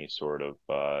be any sort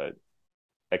of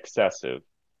excessive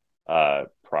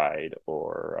pride,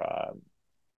 or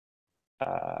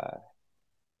uh,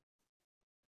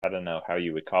 I don't know how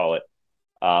you would call it.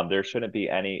 There shouldn't be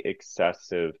any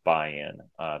excessive buy-in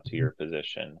to your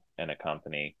position in a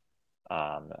company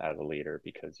as a leader,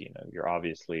 because you're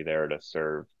obviously there to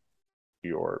serve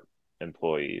your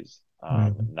employees,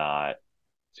 Mhm. not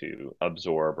to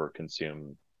absorb or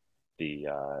consume the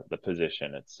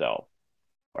position itself,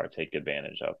 or take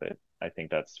advantage of it. I think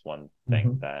that's one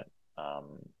thing Mhm. that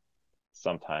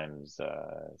sometimes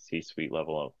C-suite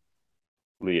level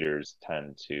leaders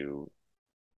tend to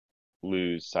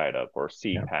lose sight of, or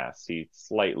Yeah. see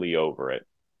slightly over it.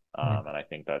 Yeah. And I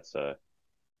think that's a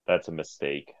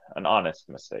mistake, an honest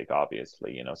mistake.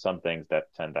 Obviously, some things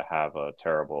that tend to have a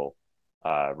terrible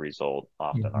result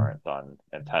often Mhm. aren't done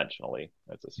intentionally.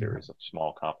 It's a Yeah. series of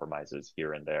small compromises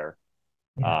here and there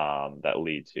Yeah. that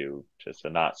lead to just a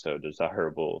not so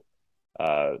desirable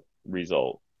uh,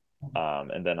 result.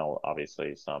 And then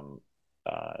obviously some,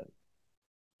 uh,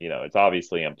 it's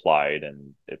obviously implied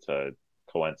and it's a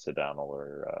coincidental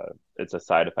or it's a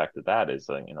side effect of that is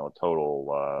a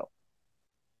total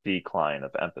decline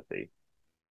of empathy.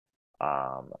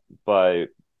 Um, but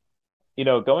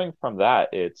going from that,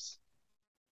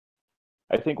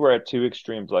 I think we're at two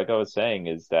extremes. Like I was saying,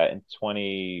 is that in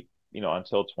 20,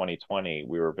 until 2020,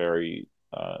 we were very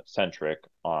centric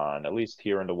on, at least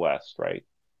here in the West, right?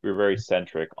 We were very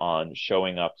centric on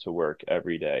showing up to work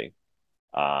every day.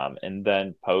 And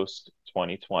then post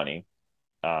 2020,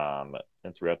 and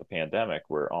throughout the pandemic,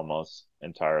 we're almost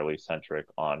entirely centric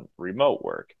on remote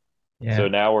work. So Yeah.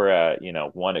 now we're at,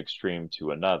 one extreme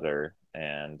to another.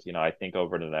 And, I think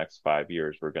over the next 5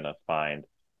 years, we're going to find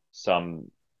some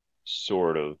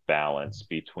sort of balance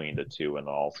between the two and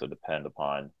also depend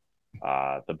upon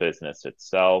the business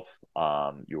itself,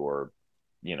 your,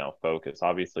 focus.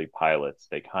 Obviously, pilots,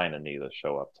 they kind of need to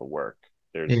show up to work.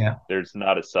 Yeah. There's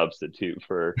not a substitute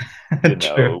for,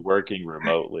 True. working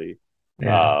remotely.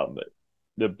 Yeah. Um,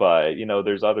 but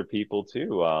there's other people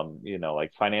too,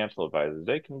 like financial advisors,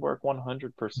 they can work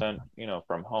 100%,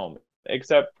 from home,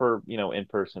 except for,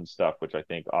 in-person stuff, which I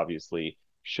think obviously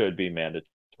should be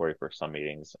mandatory for some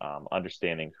meetings,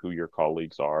 understanding who your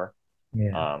colleagues are.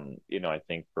 Yeah. I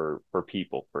think for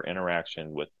people, for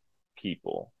interaction with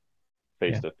people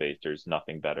face Yeah. to face, there's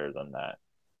nothing better than that.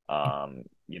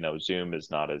 Zoom is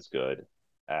not as good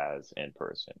as in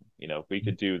person. If we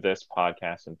could do this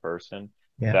podcast in person,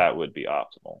 Yeah. that would be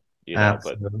optimal, but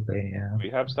Absolutely. Yeah. we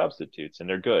have substitutes and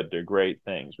they're good. They're great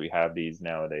things. We have these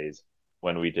nowadays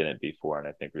when we didn't before. And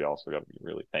I think we also got to be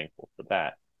really thankful for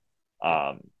that.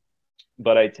 Um,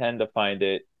 but I tend to find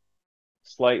it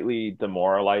slightly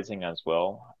demoralizing as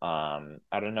well.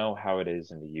 I don't know how it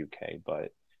is in the UK,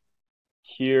 but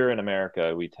here in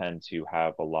America, we tend to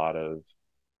have a lot of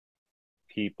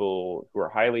people who are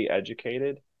highly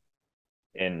educated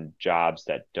in jobs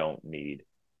that don't need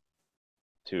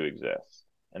to exist.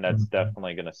 And that's Mhm.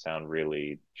 definitely going to sound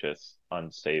really just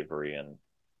unsavory and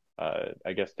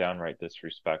I guess downright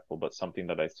disrespectful, but something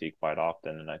that I see quite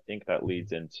often. And I think that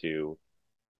leads into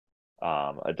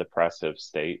a depressive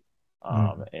state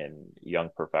Mhm. in young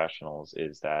professionals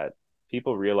is that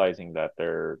people realizing that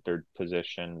their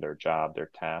position, their job, their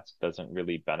task doesn't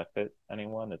really benefit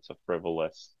anyone. It's a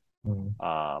frivolous Mhm.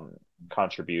 um,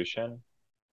 contribution,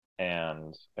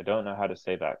 and I don't know how to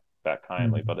say that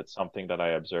kindly, Mhm. but it's something that I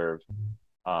observe,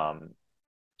 um,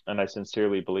 and I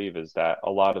sincerely believe is that a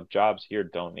lot of jobs here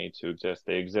don't need to exist.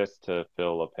 They exist to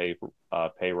fill a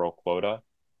payroll quota,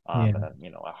 Yeah.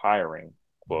 and a hiring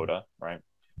quota, right?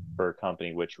 For a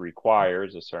company which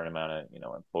requires a certain amount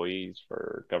of employees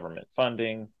for government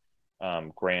funding,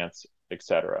 grants,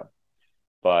 etc.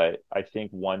 But I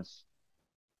think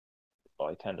well,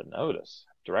 I tend to notice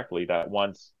directly that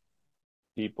once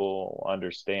people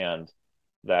understand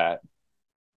that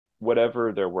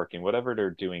whatever they're working, whatever they're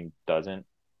doing doesn't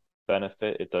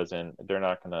benefit, it doesn't, they're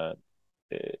not gonna,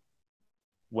 it,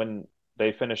 when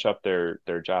they finish up their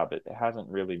job, it hasn't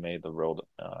really made the world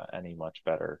any much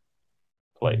better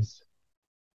Mhm. place.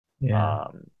 Yeah.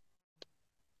 Um,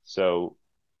 so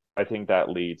I think that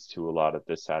leads to a lot of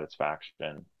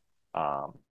dissatisfaction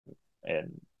um,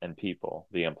 in people,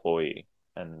 the employee,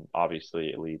 and obviously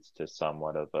it leads to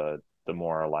somewhat of a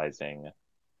demoralizing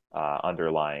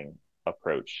underlying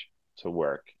approach to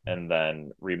work. And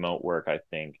then remote work, I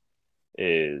think,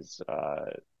 is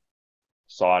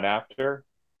sought after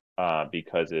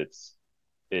because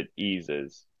it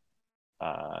eases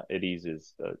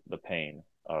the pain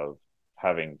of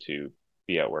having to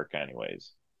be at work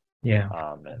anyways. Yeah.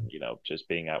 And just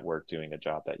being at work doing a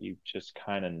job that you just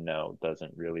kind of know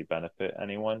doesn't really benefit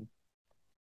anyone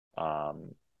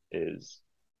um, is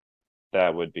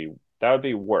that would be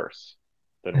worse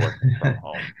than working from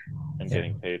home and Yeah.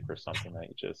 getting paid for something that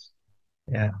you just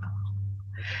Yeah.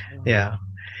 Yeah.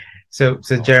 So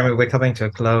don't Jeremy, want. we're coming to a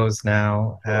close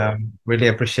now. Sure. Really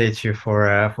appreciate you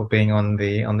for being on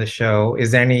the show.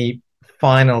 Is there any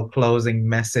final closing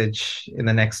message in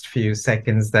the next few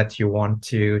seconds that you want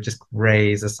to just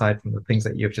raise aside from the things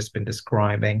that you've just been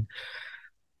describing?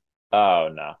 Oh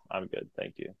no, I'm good.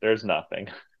 Thank you. There's nothing.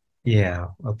 Yeah.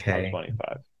 I'm Okay.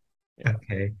 25. Yeah.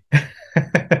 Okay.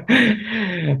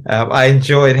 I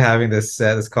enjoyed having this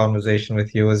conversation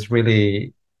with you. It was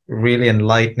really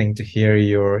enlightening to hear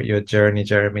your journey,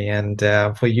 Jeremy, and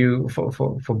for you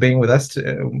for being with us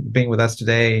being with us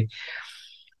today.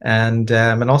 and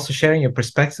also sharing your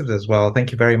perspectives as well.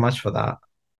 Thank you very much for that.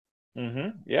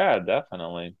 Yeah,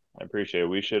 definitely. I appreciate it.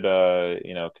 We should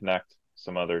connect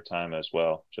some other time as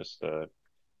well, just to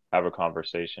have a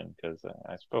conversation because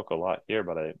I spoke a lot here,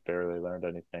 but I barely learned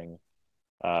anything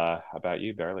about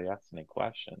you, barely asked any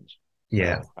questions.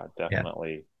 Yeah, So I yeah,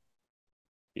 definitely,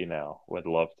 would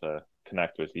love to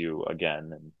connect with you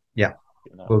again and, yeah.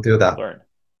 We'll do that. learn.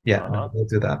 Yeah, no, Uh-huh. we'll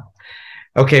do that.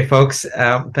 Okay, folks,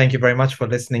 thank you very much for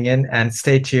listening in and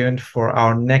stay tuned for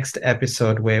our next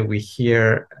episode where we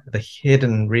hear the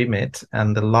hidden remit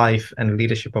and the life and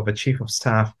leadership of a chief of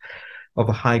staff of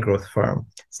a high growth firm.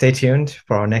 Stay tuned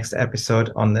for our next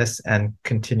episode on this and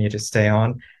continue to stay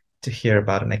on to hear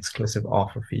about an exclusive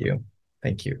offer for you.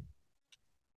 Thank you.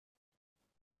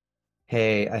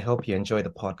 Hey, I hope you enjoy the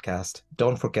podcast.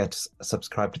 Don't forget to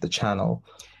subscribe to the channel.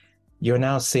 You're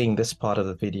now seeing this part of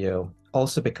the video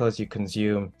also because you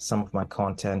consume some of my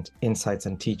content, insights,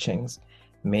 and teachings.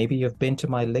 Maybe you've been to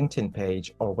my LinkedIn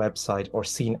page or website or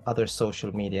seen other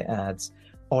social media ads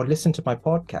or listened to my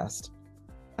podcast.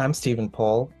 I'm Stephen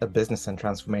Paul, a business and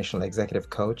transformational executive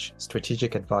coach,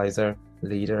 strategic advisor,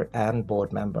 leader, and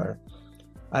board member.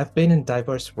 I've been in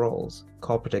diverse roles,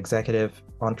 corporate executive,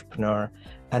 entrepreneur,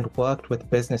 and worked with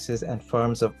businesses and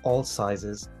firms of all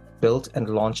sizes, built and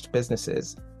launched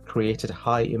businesses, created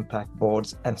high impact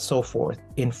boards, and so forth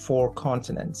in 4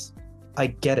 continents. I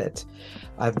get it.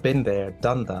 I've been there,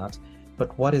 done that.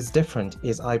 But what is different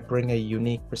is I bring a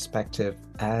unique perspective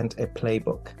and a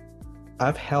playbook.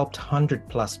 I've helped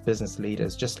 100+ business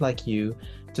leaders just like you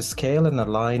to scale and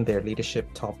align their leadership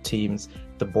top teams,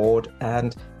 the board,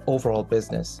 and overall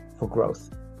business for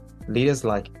growth. Leaders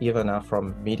like Ivana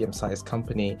from medium-sized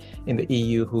company in the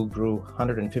EU who grew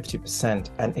 150%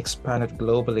 and expanded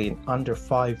globally in under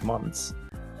 5 months.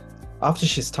 After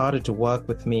she started to work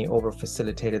with me over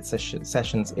facilitated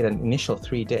sessions in an initial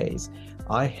 3 days,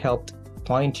 I helped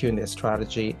fine-tune their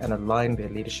strategy and align their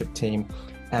leadership team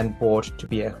and board to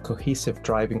be a cohesive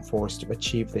driving force to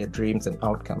achieve their dreams and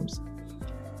outcomes.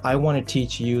 I want to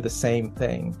teach you the same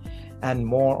thing and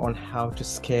more on how to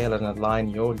scale and align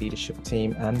your leadership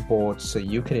team and board so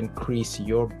you can increase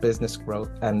your business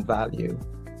growth and value.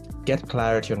 Get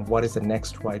clarity on what is the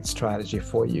next right strategy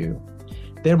for you.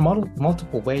 There are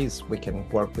multiple ways we can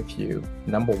work with you.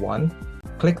 Number 1,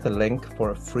 click the link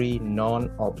for a free,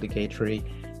 non-obligatory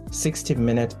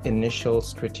 60-minute initial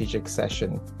strategic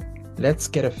session. Let's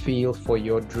get a feel for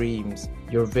your dreams,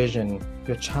 your vision,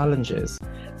 your challenges,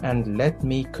 and let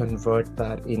me convert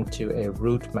that into a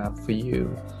route map for you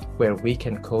where we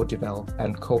can co-develop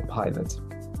and co-pilot.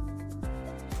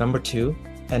 Number 2,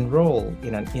 enroll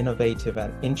in an innovative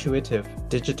and intuitive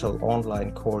digital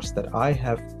online course that I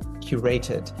have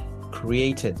created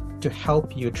to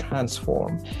help you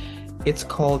transform. It's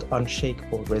called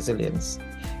Unshakable Resilience.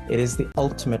 It is the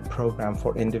ultimate program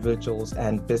for individuals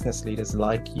and business leaders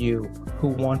like you who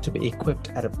want to be equipped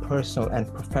at a personal and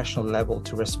professional level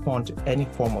to respond to any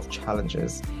form of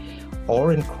challenges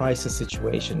or in crisis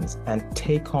situations and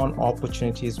take on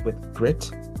opportunities with grit,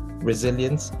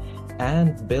 resilience,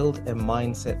 and build a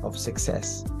mindset of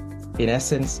success. In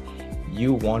essence,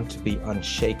 you want to be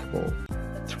unshakable,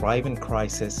 thrive in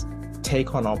crisis,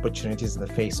 take on opportunities in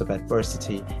the face of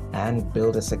adversity, and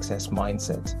build a success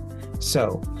mindset.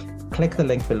 So, click the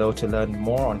link below to learn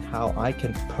more on how I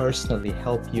can personally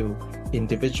help you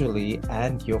individually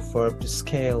and your firm to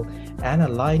scale and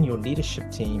align your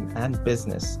leadership team and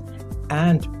business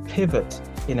and pivot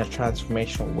in a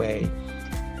transformational way.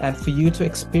 And for you to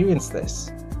experience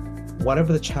this,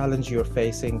 whatever the challenge you're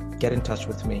facing, get in touch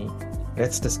with me.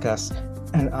 Let's discuss,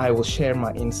 and I will share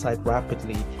my insight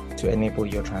rapidly to enable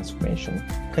your transformation.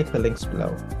 Click the links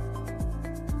below.